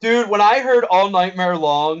 Dude, when I heard All Nightmare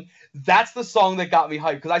Long, that's the song that got me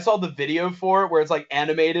hyped. Because I saw the video for it where it's like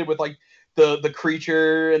animated with like the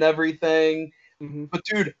creature and everything. Mm-hmm. But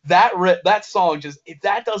dude, that song just, if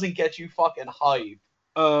that doesn't get you fucking hyped,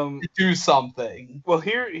 do something. Well,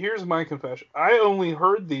 here's my confession. I only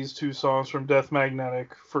heard these two songs from Death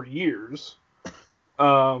Magnetic for years.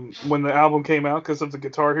 When the album came out because of the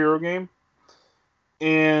Guitar Hero game.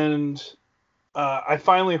 And I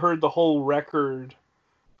finally heard the whole record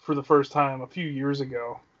for the first time a few years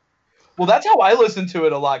ago. Well, that's how I listened to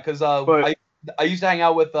it a lot, because I used to hang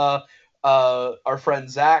out with our friend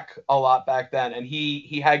Zach a lot back then, and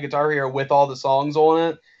he had Guitar Hero with all the songs on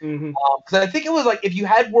it. Mm-hmm. Because I think it was like, if you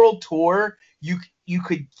had World Tour, you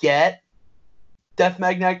could get Death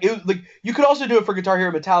Magnetic. It was like, you could also do it for Guitar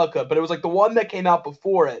Hero Metallica, but it was like the one that came out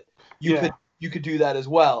before it. You could do that as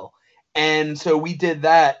well. And so we did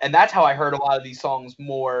that, and that's how I heard a lot of these songs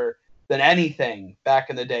more than anything back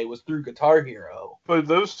in the day, was through Guitar Hero. But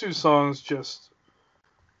those two songs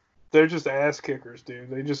they're just ass kickers, dude.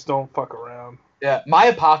 They just don't fuck around. Yeah, My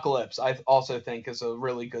Apocalypse, I also think, is a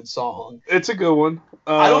really good song. It's a good one.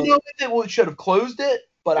 I don't know if it should have closed it,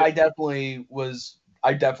 but I definitely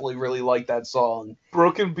really like that song.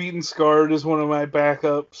 Broken, Beaten, Scarred is one of my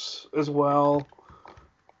backups as well.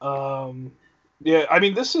 Yeah, I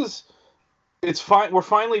mean, it's fine. We're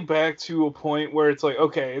finally back to a point where it's like,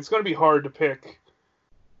 okay, it's going to be hard to pick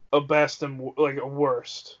a best and like a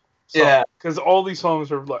worst. Yeah, because all these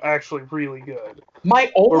songs are actually really good.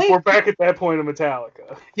 We're back at that point of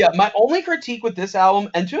Metallica. Yeah, my only critique with this album,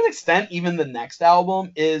 and to an extent even the next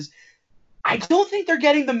album, is I don't think they're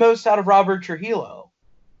getting the most out of Robert Trujillo.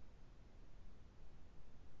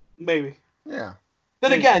 Maybe. Yeah.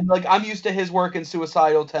 Then again, like, I'm used to his work in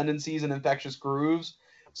Suicidal Tendencies and Infectious Grooves,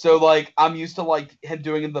 so like I'm used to like him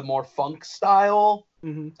doing the more funk style.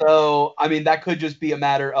 Mm-hmm. So I mean, that could just be a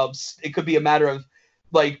matter of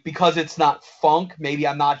like, because it's not funk, maybe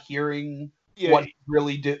I'm not hearing what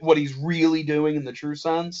he's really doing in the true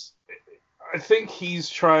sense. I think he's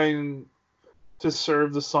trying to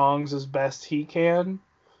serve the songs as best he can.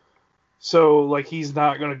 So like, he's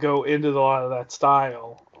not going to go into a lot of that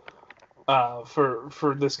style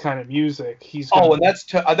for this kind of music. And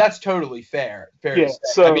that's totally fair. Fair to say.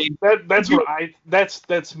 So I mean,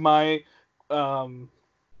 that's my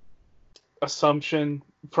assumption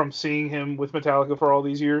from seeing him with Metallica for all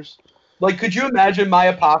these years. Like, could you imagine My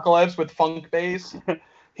Apocalypse with funk bass?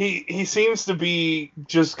 He seems to be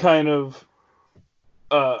just kind of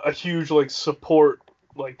a huge like support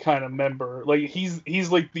like kind of member. Like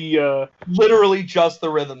he's like the literally just the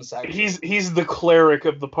rhythm section. He's the cleric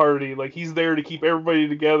of the party. Like he's there to keep everybody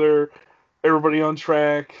together, everybody on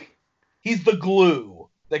track. He's the glue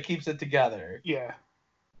that keeps it together. Yeah.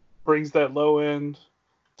 Brings that low end,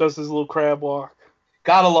 does his little crab walk.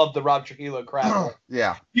 Gotta love the Rob Trujillo crab walk.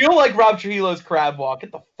 Yeah. You don't like Rob Trujillo's crab walk?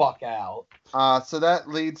 Get the fuck out. So that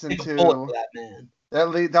leads into Take a bullet for that man.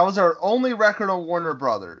 That was our only record on Warner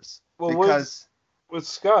Brothers. Well, because with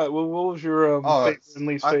Scott, what was your favorite and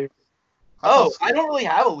least favorite? thought- I don't really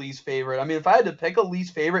have a least favorite. I mean, if I had to pick a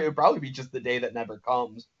least favorite, it would probably be just The Day That Never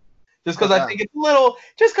Comes. Just because I Okay.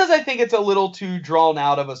 think it's a little too drawn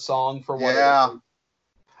out of a song for what Yeah. it is.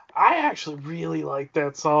 I actually really like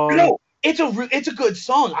that song. No, it's a good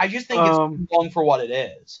song. I just think it's too long for what it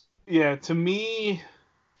is. Yeah, to me,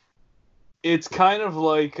 it's kind of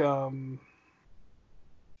like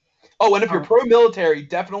Oh, and if you're pro-military,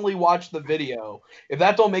 definitely watch the video. If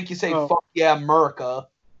that don't make you say "fuck yeah, America,"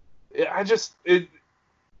 I don't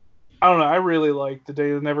know. I really like The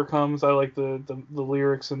Day That Never Comes. I like the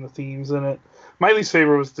lyrics and the themes in it. My least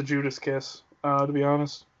favorite was the Judas Kiss, to be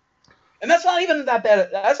honest. and that's not even that bad.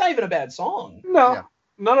 That's not even a bad song. No, Yeah.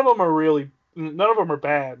 none of them are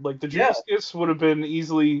bad. Like the Judas Kiss would have been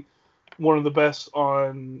easily one of the best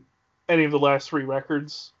on any of the last 3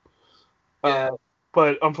 records. Yeah.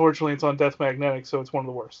 But unfortunately, it's on Death Magnetic, so it's one of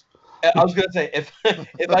the worst. I was gonna say if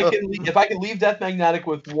I can leave Death Magnetic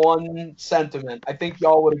with one sentiment, I think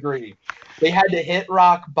y'all would agree. They had to hit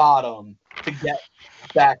rock bottom to get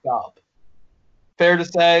back up. Fair to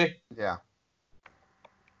say. Yeah.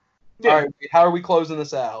 Yeah. All right, how are we closing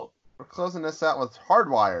this out? We're closing this out with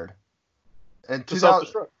Hardwired. And To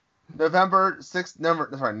self-destruct. November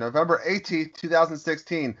 18th,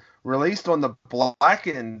 2016, released on the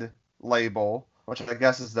Blackened label, which I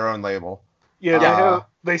guess is their own label. Yeah,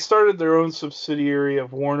 they started their own subsidiary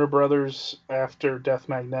of Warner Brothers after Death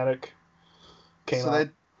Magnetic came out.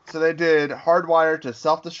 So they did Hardwired to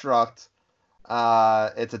Self-Destruct.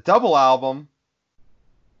 It's a double album.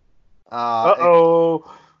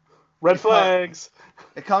 Red flags.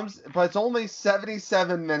 It comes, but it's only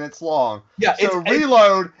 77 minutes long. Yeah, So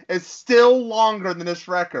Reload is still longer than this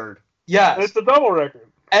record. Yes. It's the double record.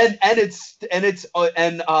 And it's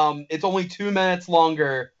only 2 minutes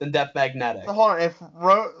longer than Death Magnetic. So hold on, if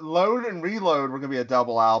Load and Reload were gonna be a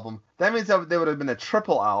double album, that means that they would have been a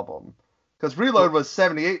triple album, because Reload was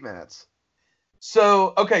 78 minutes.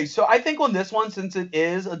 So I think on this one, since it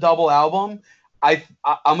is a double album, I'm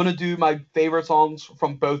gonna do my favorite songs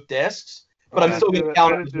from both discs, but I'm Okay. still gonna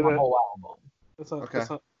count it as one whole album.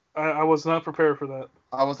 I was not prepared for that.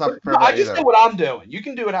 I was not No, prepared for I that just either. did what I'm doing. You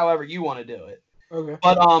can do it however you want to do it. Okay.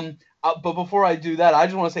 But before I do that, I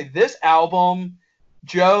just want to say this album,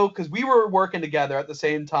 Joe, because we were working together at the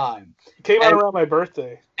same time, It came out around my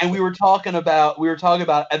birthday. and we were talking about,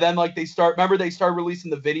 and then like they started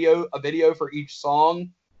releasing a video for each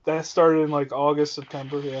song. That started in like August,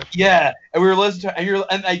 September. Yeah. Yeah, and we were listening to,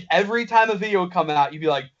 and like every time a video would come out, you'd be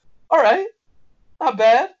like, all right, not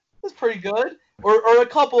bad, that's pretty good. Or a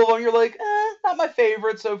couple of them, you're like, not my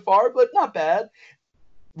favorite so far, but not bad.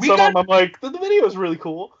 Some of them I'm like, the video is really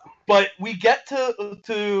cool. But we get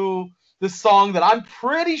to the song that I'm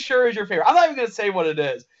pretty sure is your favorite. I'm not even going to say what it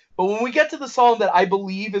is. But when we get to the song that I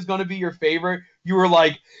believe is going to be your favorite, you were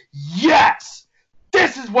like, yes!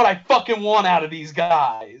 This is what I fucking want out of these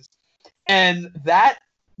guys. And that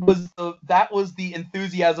was the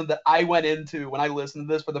enthusiasm that I went into when I listened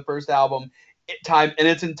to this for the first album time in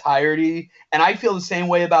its entirety. And I feel the same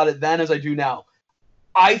way about it then as I do now.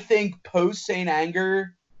 I think post Saint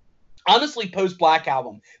Anger, honestly, post Black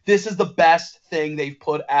Album, this is the best thing they've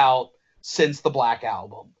put out since the Black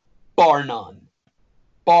Album, bar none,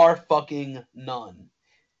 bar fucking none.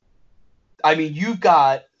 I mean, you've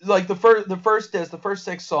got like the first disc, the first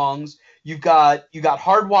 6 songs. You got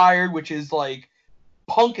Hardwired, which is like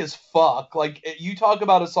punk as fuck. Like you talk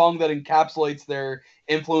about a song that encapsulates their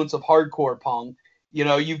influence of hardcore punk. You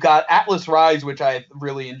know, you've got Atlas Rise, which I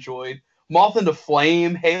really enjoyed. Moth into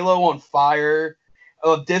Flame, Halo on Fire.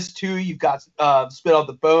 Disc 2, you've got Spit Out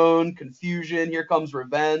the Bone, Confusion, Here Comes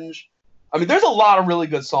Revenge. I mean, there's a lot of really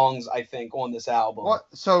good songs, I think, on this album.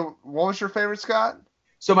 So what was your favorite, Scott?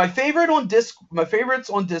 So my favorites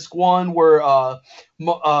on disc 1 were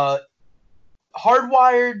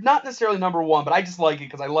Hardwired, not necessarily number 1, but I just like it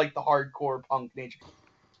because I like the hardcore punk nature.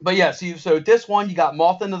 But yeah, so disc 1, you got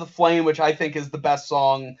Moth into the Flame, which I think is the best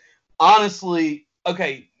song. Honestly,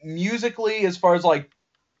 okay, musically, as far as like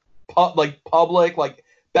public, like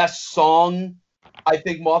best song, I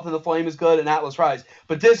think Moth in the Flame is good and Atlas Rise.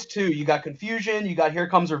 But disc 2, you got Confusion, you got Here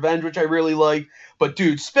Comes Revenge, which I really like. But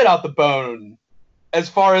dude, Spit Out the Bone, as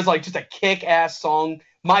far as like just a kick-ass song,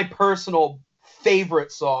 my personal favorite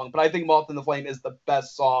song, but I think Moth in the Flame is the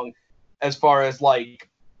best song as far as like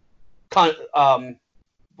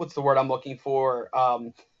what's the word I'm looking for?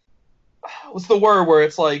 What's the word where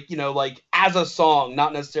it's like, you know, like as a song,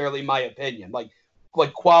 not necessarily my opinion, like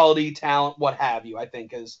quality, talent, what have you, I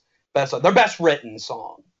think is best, their best written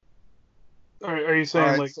song. Are you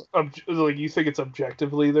saying like you think it's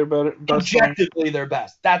objectively their best objectively song? Their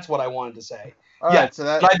best? That's what I wanted to say. All Yeah, right, so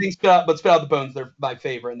that. But I think Spit Out the Bones, they're my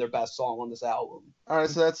favorite and their best song on this album. All right,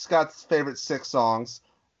 so that's Scott's favorite 6 songs.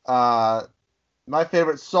 My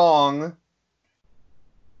favorite song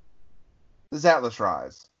is Atlas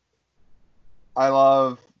Rise. I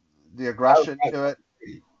love the aggression to it.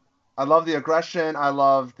 I love the aggression. I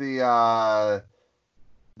love the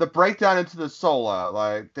breakdown into the solo.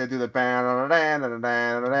 Like they do the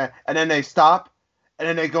and then they stop, and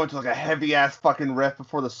then they go into like a heavy ass fucking riff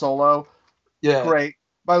before the solo. Yeah. Great.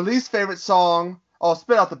 My least favorite song. Oh,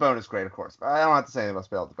 Spit Out the Bone is great, of course. But I don't have to say anything about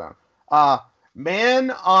Spit Out the Bone.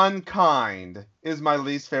 Man Unkind is my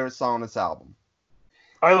least favorite song on this album.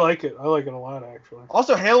 I like it. I like it a lot, actually.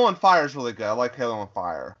 Also, Halo on Fire is really good. I like Halo on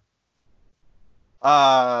Fire.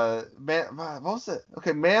 Man, what was it?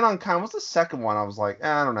 Okay, Man Unkind. What's the second one? I was like,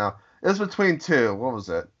 I don't know. It was between two. What was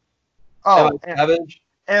it? Oh, Savage.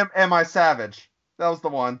 Am I Savage? That was the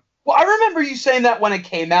one. Well, I remember you saying that when it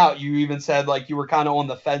came out. You even said like you were kind of on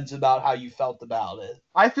the fence about how you felt about it.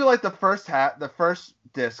 I feel like the first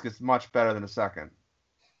disc is much better than the second.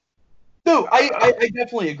 No, I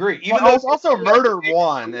definitely agree. Even Well, though also Murder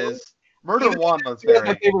One was that's my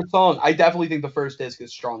very favorite song, I definitely think the first disc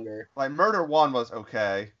is stronger. like Murder One was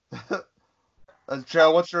okay.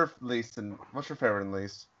 Joe, what's your favorite and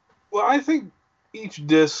least? Well, I think each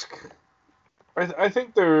disc, I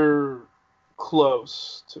think they're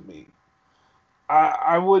close to me.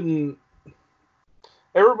 I wouldn't.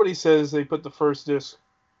 Everybody says they put the first disc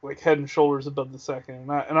like head and shoulders above the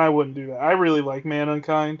second, and I wouldn't do that. I really like Man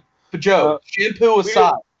Unkind. But Joe, Shampoo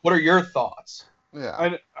aside, what are your thoughts?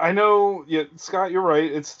 Yeah, I know. Yeah, Scott, you're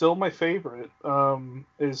right. It's still my favorite.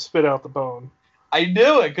 Is Spit Out the Bone. I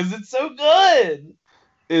knew it because it's so good.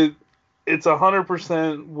 It's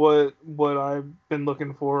 100% what I've been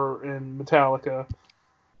looking for in Metallica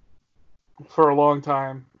for a long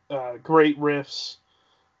time. Great riffs,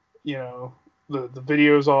 you know. The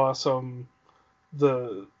video's awesome.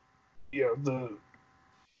 It's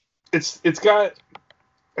got,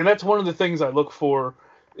 and that's one of the things I look for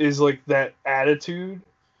is like that attitude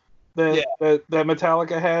that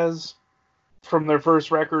Metallica has from their first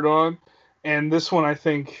record on, and this one I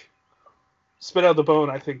think Spit Out the Bone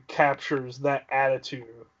I think captures that attitude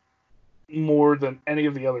more than any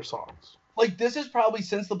of the other songs. Like this is probably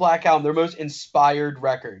since the Black Album their most inspired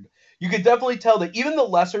record. You could definitely tell that even the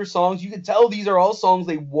lesser songs, you could tell these are all songs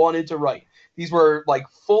they wanted to write. These were like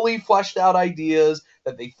fully fleshed out ideas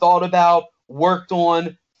that they thought about, worked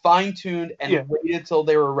on, fine-tuned, and waited till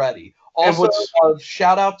they were ready. Also,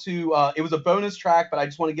 shout out to it was a bonus track, but I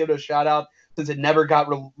just want to give it a shout out since it never got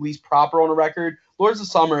released proper on a record. Lords of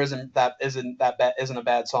Summer isn't a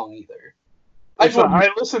bad song either. I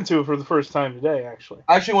listened to it for the first time today, actually.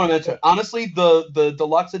 I actually want to mention, honestly, the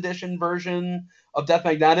deluxe edition version of Death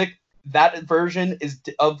Magnetic, that version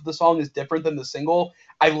of the song is different than the single.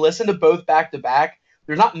 I listened to both back to back.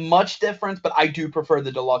 There's not much difference, but I do prefer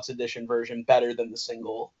the deluxe edition version better than the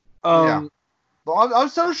single. Yeah. Well, I'm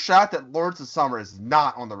so shocked that Lords of Summer is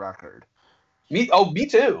not on the record. Me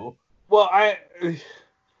too. Well,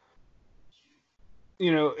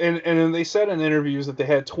 and they said in interviews that they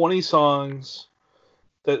had 20 songs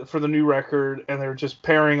for the new record, and they're just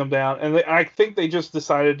paring them down. And I think they just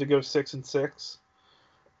decided to go 6 and 6,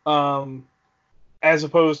 as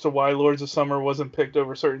opposed to why Lords of Summer wasn't picked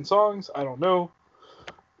over certain songs. I don't know,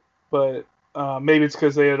 but maybe it's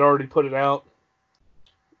because they had already put it out.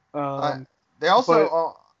 They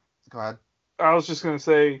also go ahead. I was just gonna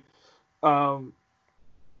say,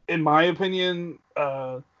 in my opinion,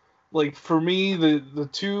 like for me, the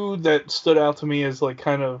two that stood out to me as like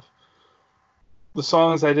kind of the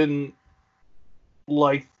songs I didn't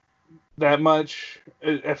like that much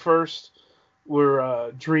at first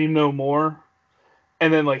were Dream No More,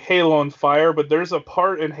 and then like Halo on Fire. But there's a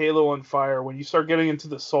part in Halo on Fire when you start getting into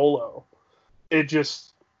the solo, it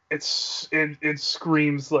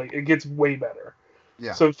screams, like it gets way better.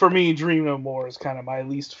 Yeah. So for me, Dream No More is kind of my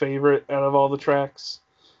least favorite out of all the tracks.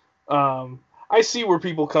 I see where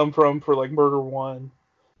people come from for like Murder One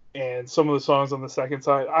and some of the songs on the second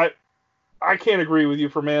side. I can't agree with you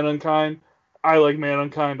for Man Unkind. I like Man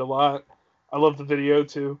Unkind a lot. I love the video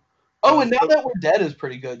too. Oh, and Now That We're Dead is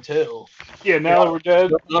pretty good too. Yeah, Now That We're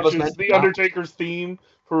Dead, which is the Undertaker's theme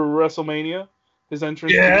for WrestleMania, his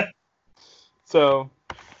entrance. Yeah. Theme. So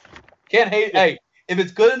can't hate. Hey, if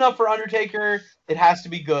it's good enough for Undertaker, it has to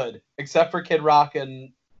be good, except for Kid Rock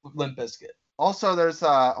and Limp Bizkit. Also, there's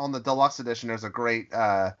on the deluxe edition, there's a great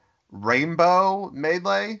Rainbow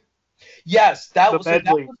medley. Yes, that was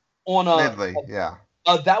on a medley. Yeah.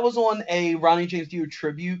 That was on a Ronnie James Dio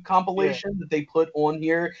tribute compilation that they put on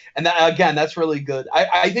here, and that again, that's really good.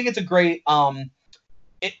 I think it's a great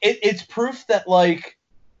it's proof that like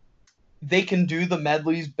they can do the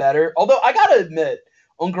medleys better. Although I gotta admit,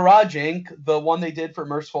 on Garage Inc., the one they did for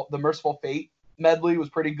the Merciful Fate medley was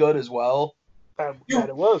pretty good as well. That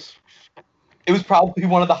it was. It was probably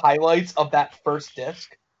one of the highlights of that first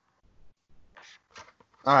disc.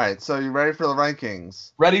 All right, so you ready for the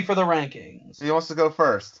rankings? Ready for the rankings. Who wants to go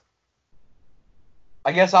first?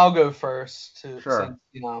 I guess I'll go first. Sure.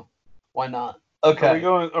 Since, why not? Okay.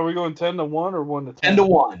 Are we going 10 to 1 or 1 to 10? 10 to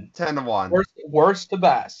 1. 10 to 1. Worst to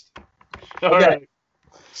best. All Okay. right.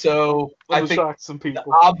 So I think shock some the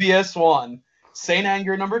people. obvious one: Saint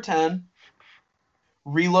Anger number 10,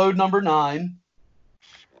 Reload number 9,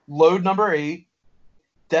 Load number 8,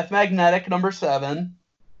 Death Magnetic number 7,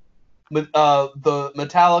 the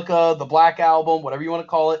Metallica, the Black Album, whatever you want to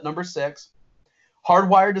call it, number 6,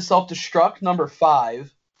 Hardwired to Self-Destruct number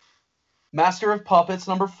 5, Master of Puppets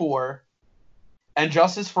number 4, and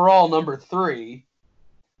Justice for All number 3,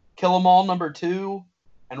 Kill 'Em All number 2,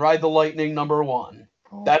 and Ride the Lightning number 1.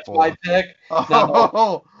 That's my pick.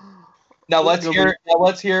 Oh, Now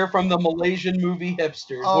let's hear from the Malaysian movie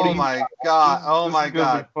hipsters. What do oh you my got? god. Oh This my is gonna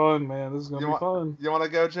god. be fun, man. This is gonna be fun. You want to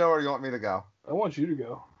go, Joe, or you want me to go? I want you to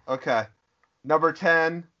go. Okay. Number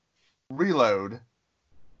 10, Reload.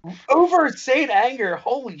 Over Saint Anger,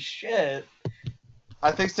 holy shit.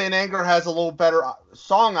 I think Saint Anger has a little better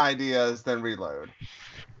song ideas than Reload.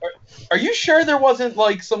 Are you sure there wasn't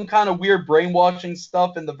like some kind of weird brainwashing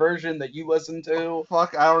stuff in the version that you listened to?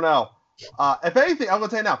 Fuck, I don't know. If anything, I'm gonna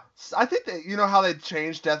tell you now. I think that you know how they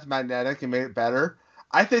changed Death Magnetic and made it better.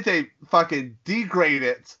 I think they fucking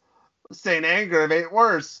degraded Saint Anger and made it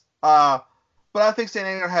worse. But I think Saint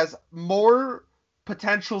Anger has more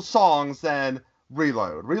potential songs than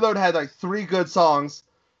Reload. Reload had like 3 good songs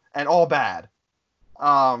and all bad.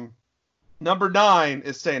 Number 9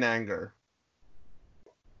 is Saint Anger.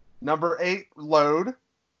 Number 8, Load.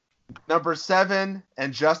 Number 7,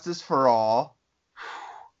 And Justice for All.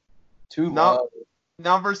 Too low.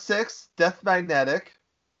 Number 6, Death Magnetic.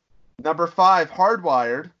 Number 5,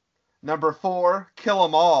 Hardwired. Number 4, Kill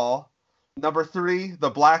 'Em All. Number 3,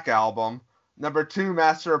 The Black Album. Number 2,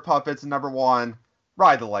 Master of Puppets. And number 1,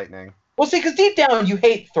 Ride the Lightning. Well, see, because deep down you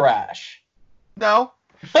hate thrash. No,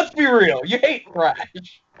 Let's be real. You hate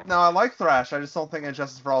thrash. no, I like thrash. I just don't think And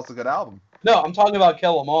Justice for All is a good album. No, I'm talking about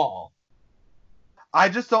Kill 'Em All. I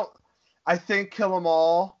just don't. I think Kill 'Em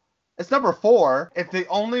All. It's number 4. If they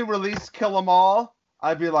only released Kill 'Em All,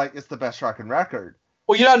 I'd be like, it's the best fucking record.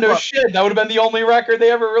 Well, you don't know Well- shit. That would have been the only record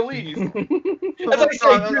they ever released. As I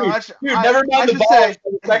say, dude, never mind the balls.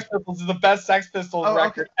 The Sex Pistols is the best Sex Pistols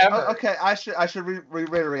record ever. Okay, I should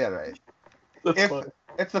reiterate. That's fun.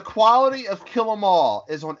 If the quality of Kill 'Em All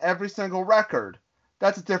is on every single record,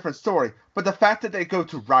 that's a different story. But the fact that they go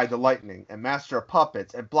to Ride the Lightning and Master of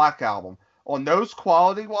Puppets and Black Album, on those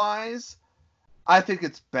quality-wise, I think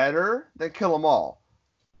it's better than Kill 'Em All.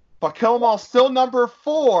 But Kill 'Em All still number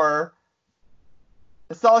 4.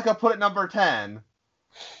 It's not like I put it number 10.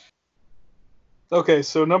 Okay,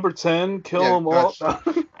 so number 10, Kill 'Em All.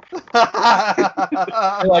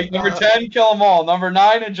 Like number 10, Kill 'Em All. Number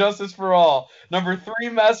 9, And Justice for All. Number 3,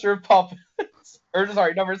 Master of Puppets. Or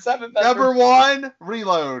sorry, number 7, Master Number of 1,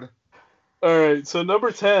 Reload. All right, so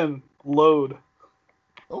number 10, Load.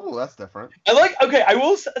 Oh, that's different. I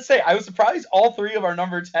will say, I was surprised all 3 of our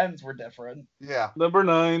number 10s were different. Yeah. Number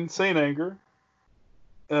 9, Saint Anger.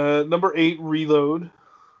 Number 8, Reload.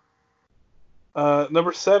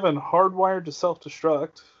 Number 7, Hardwired to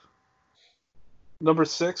Self-Destruct. Number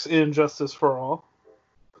 6, Injustice for All.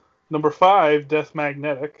 Number 5, Death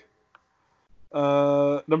Magnetic.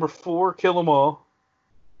 Number 4, Kill 'Em All.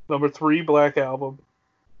 Number 3, Black Album.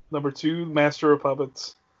 Number 2, Master of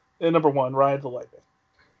Puppets. And number 1, Ride the Lightning.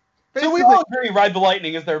 So we all agree Ride the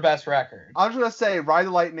Lightning is their best record. I was going to say Ride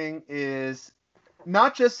the Lightning is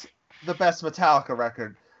not just the best Metallica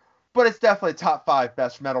record, but it's definitely top 5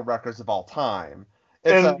 best metal records of all time.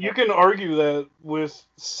 And you can argue that with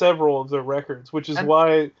several of their records, which is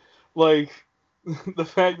why, like, the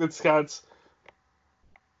fact that Scott's,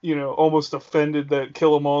 almost offended that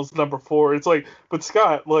Kill 'Em All's number 4. It's like, but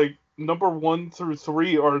Scott, like, number 1 through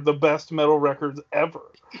 3 are the best metal records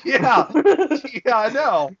ever. Yeah. Yeah, I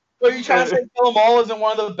know. So you trying to say Kill 'Em All isn't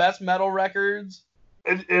one of the best metal records?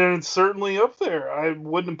 And it's certainly up there. I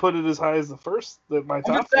wouldn't put it as high as the first, my I'm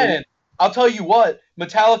top just saying. I'll tell you what,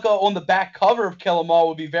 Metallica on the back cover of Kill 'Em All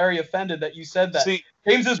would be very offended that you said that. See,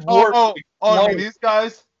 James's work. I mean, these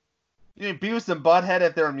guys, you mean Beavis and Butthead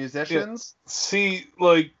if they're musicians?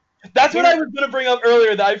 like, That's what I was going to bring up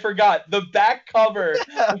earlier that I forgot. The back cover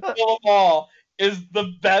of Kill 'Em All is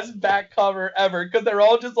the best back cover ever because they're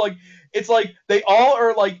all just like it's like they all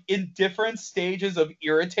are like in different stages of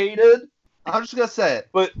irritated. I'm just gonna say it.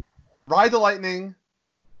 But Ride the Lightning,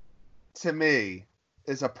 to me,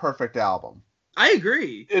 is a perfect album. I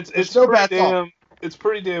agree. it's no pretty bad damn song. it's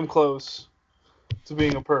pretty damn close to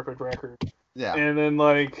being a perfect record. Yeah. And then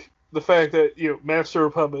like the fact that Master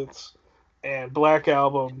of Puppets and Black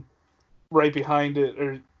Album right behind it,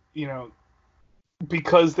 or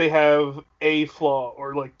because they have a flaw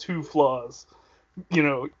or like two flaws,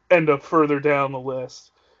 end up further down the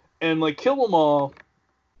list. And like Kill 'Em All,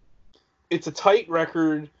 it's a tight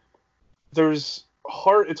record. It's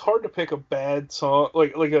hard to pick a bad song,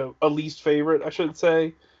 like a least favorite, I should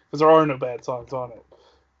say, because there are no bad songs on it.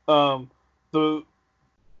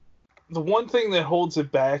 The one thing that holds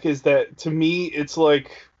it back is that, to me, it's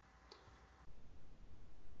like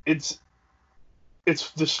it's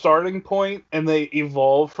the starting point, and they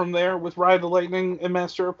evolve from there with Ride the Lightning and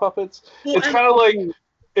Master of Puppets. Well, It's kind of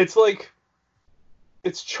like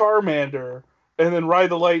it's Charmander, and then Ride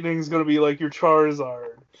the Lightning is going to be like your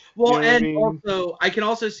Charizard. Well, You know what I and mean? also, I can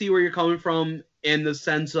also see where you're coming from in the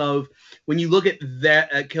sense of when you look at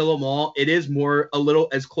that at Kill 'Em All, it is a little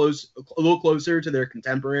closer to their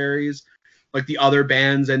contemporaries, like the other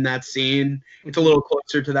bands in that scene. It's a little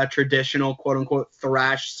closer to that traditional quote unquote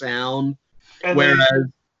thrash sound, And whereas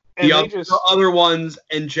they the other ones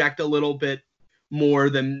inject a little bit more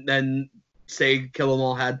than say Kill 'Em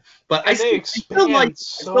All had. But I and they still like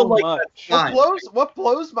expand so much. Fine. What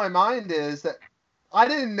blows my mind is that I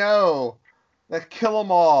didn't know that Kill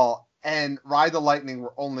 'Em All and Ride the Lightning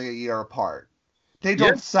were only a year apart. They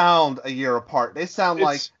don't sound a year apart. They sound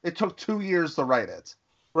like it took 2 years to write it.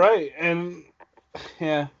 Right, and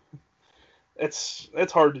yeah, it's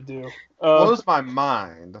hard to do. Blows my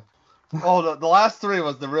mind. Oh, the last three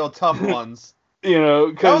was the real tough ones. That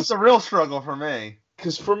was because the real struggle for me.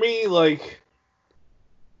 for me, like,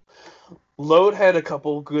 Load had a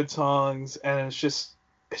couple good songs, and it's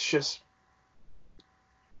just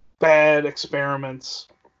bad experiments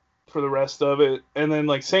for the rest of it. And then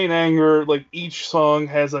like Saint Anger, like each song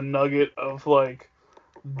has a nugget of like,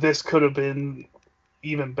 this could have been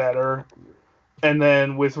even better. And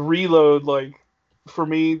then with Reload, like, for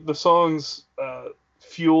me, the songs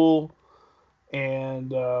Fuel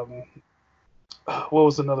and what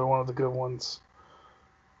was another one of the good ones?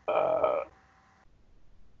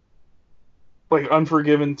 Like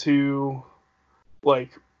Unforgiven 2,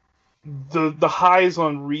 like the highs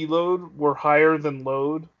on Reload were higher than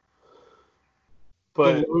Load.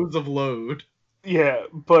 But the loads of Load. yeah,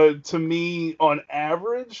 but to me, on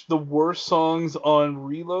average, the worst songs on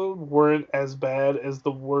Reload weren't as bad as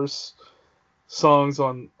the worst songs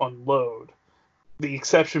on Load. The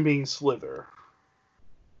exception being Slither.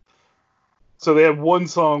 So they have one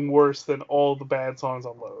song worse than all the bad songs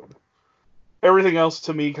on Load. Everything else,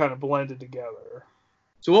 to me, kind of blended together.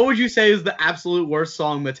 So what would you say is the absolute worst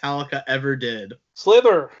song Metallica ever did?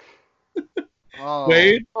 Slither! Oh.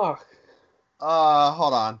 Wade? Fuck.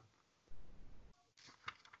 Hold on.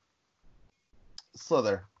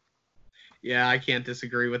 Slither. Yeah, I can't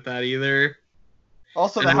disagree with that either.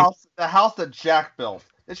 Also, And the house that Jack built.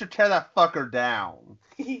 They should tear that fucker down.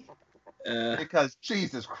 Because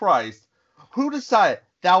Jesus Christ, who decided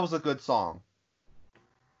that was a good song?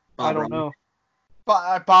 I don't know.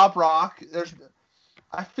 Bob Rock.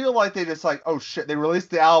 I feel like they just like, oh shit, they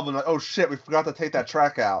released the album. Like, oh shit, we forgot to take that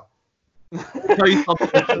track out. I'll tell you something,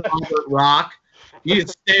 Robert Rock. You need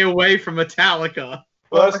to stay away from Metallica.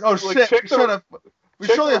 Well, that's- like, oh like, shit, check we should have. We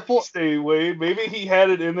Check should have. the Stay Away. Maybe he had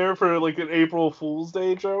it in there for like an April Fool's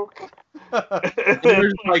Day joke. And then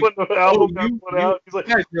There's like, when the album got you put out, you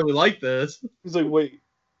guys really like this. he's like, wait,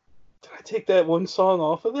 did I take that one song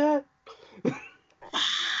off of that?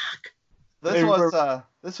 This Hey, was a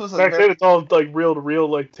Back very, then, it's all like reel to reel,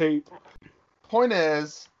 like tape. point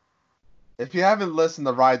is, if you haven't listened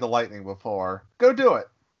to Ride the Lightning before, go do it.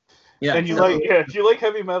 Yeah. And if you like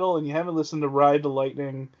heavy metal and you haven't listened to Ride the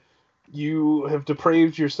Lightning, you have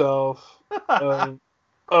depraved yourself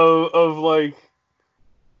of like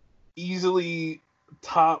easily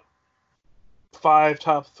top 5,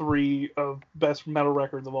 top 3 of best metal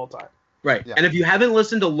records of all time. Right. Yeah. And if you haven't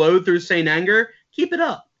listened to Load Through Saint Anger, keep it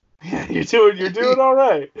up. Yeah, you're doing all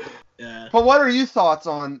right. Yeah. But what are your thoughts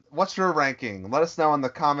on what's your ranking? Let us know in the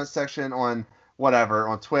comment section on whatever,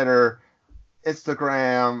 on Twitter,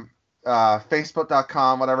 Instagram,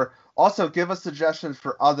 Facebook.com, whatever. Also, give us suggestions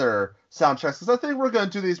for other soundtracks because I think we're going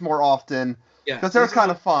to do these more often Yeah. because they're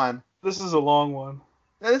kind of fun. This is a long one.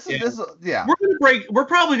 This is yeah. We're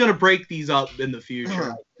probably gonna break these up in the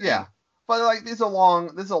future. Yeah. But like this is a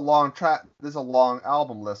long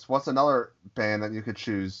album list. What's another band that you could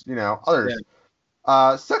choose? Others.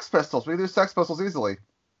 Sex Pistols. We can do Sex Pistols easily.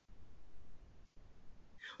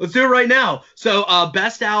 Let's do it right now. So,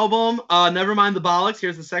 best album, Nevermind the Bollocks.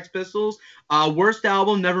 Here's the Sex Pistols. Worst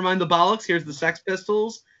album, Nevermind the Bollocks. Here's the Sex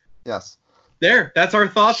Pistols. Yes. There. That's our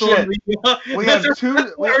thoughts Shit. on the. We that's have two. our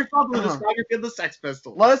thoughts on the discography of the Sex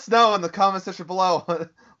Pistols. Let us know in the comment section below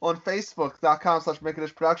on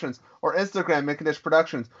Facebook.com/MakeADishProductions or Instagram MakeADish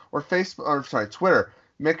Productions or Twitter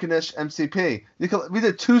MakeADish MCP. We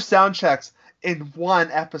did 2 sound checks in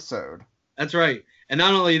 1 episode. That's right. And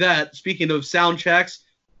not only that, speaking of sound checks,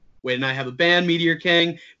 Wade and I have a band, Meteor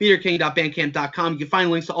King, MeteorKing.bandcamp.com. You can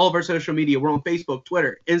find links to all of our social media. We're on Facebook,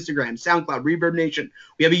 Twitter, Instagram, SoundCloud, Reverb Nation.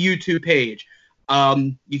 We have a YouTube page.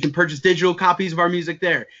 You can purchase digital copies of our music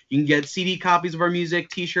there. You can get CD copies of our music,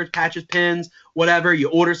 T-shirts, patches, pins, whatever. You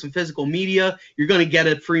order some physical media, you're going to get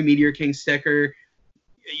a free Meteor King sticker.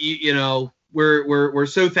 You know, we're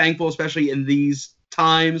so thankful, especially in these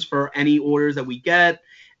times, for any orders that we get.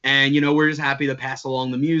 And, you know, we're just happy to pass along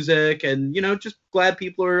the music and, you know, just glad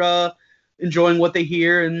people are enjoying what they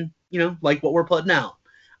hear and, you know, like what we're putting out.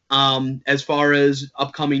 As far as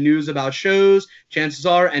upcoming news about shows, chances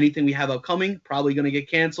are anything we have upcoming probably going to get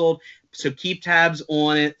canceled. So keep tabs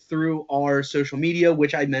on it through our social media,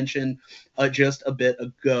 which I mentioned just a bit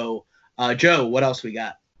ago. Joe, what else we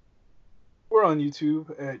got? We're on YouTube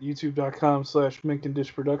at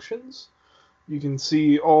youtube.com/MakeADishProductions. You can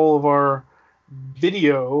see all of our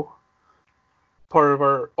video, part of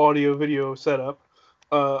our audio video setup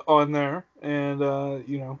on there. And,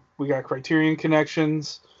 you know, we got Criterion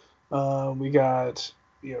connections. We got,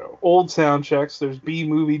 you know, old sound checks. There's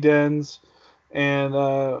B-movie dens. And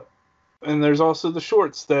there's also the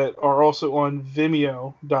shorts that are also on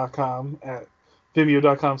Vimeo.com at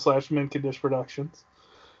Vimeo.com/MakeADishProductions.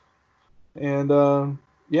 And,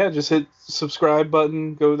 yeah, just hit subscribe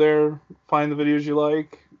button, go there, find the videos you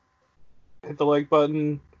like, hit the like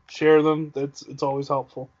button, share them. It's always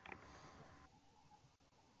helpful.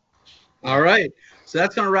 All right. So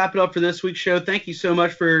that's going to wrap it up for this week's show. Thank you so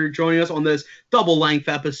much for joining us on this double-length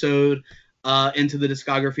episode into the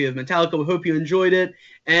discography of Metallica. We hope you enjoyed it,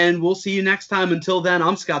 and we'll see you next time. Until then,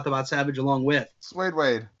 I'm Scott the Bot Savage, along with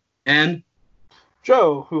Wade. And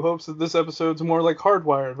Joe, who hopes that this episode's more like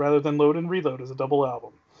Hardwired rather than Load and Reload as a double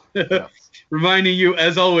album. Yes. reminding you,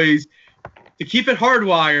 as always, to keep it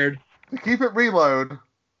hardwired. To keep it reload.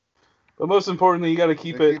 But most importantly, you got to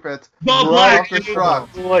keep it The lightning.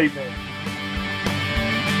 Self-destruct. lightning.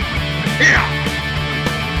 Yeah.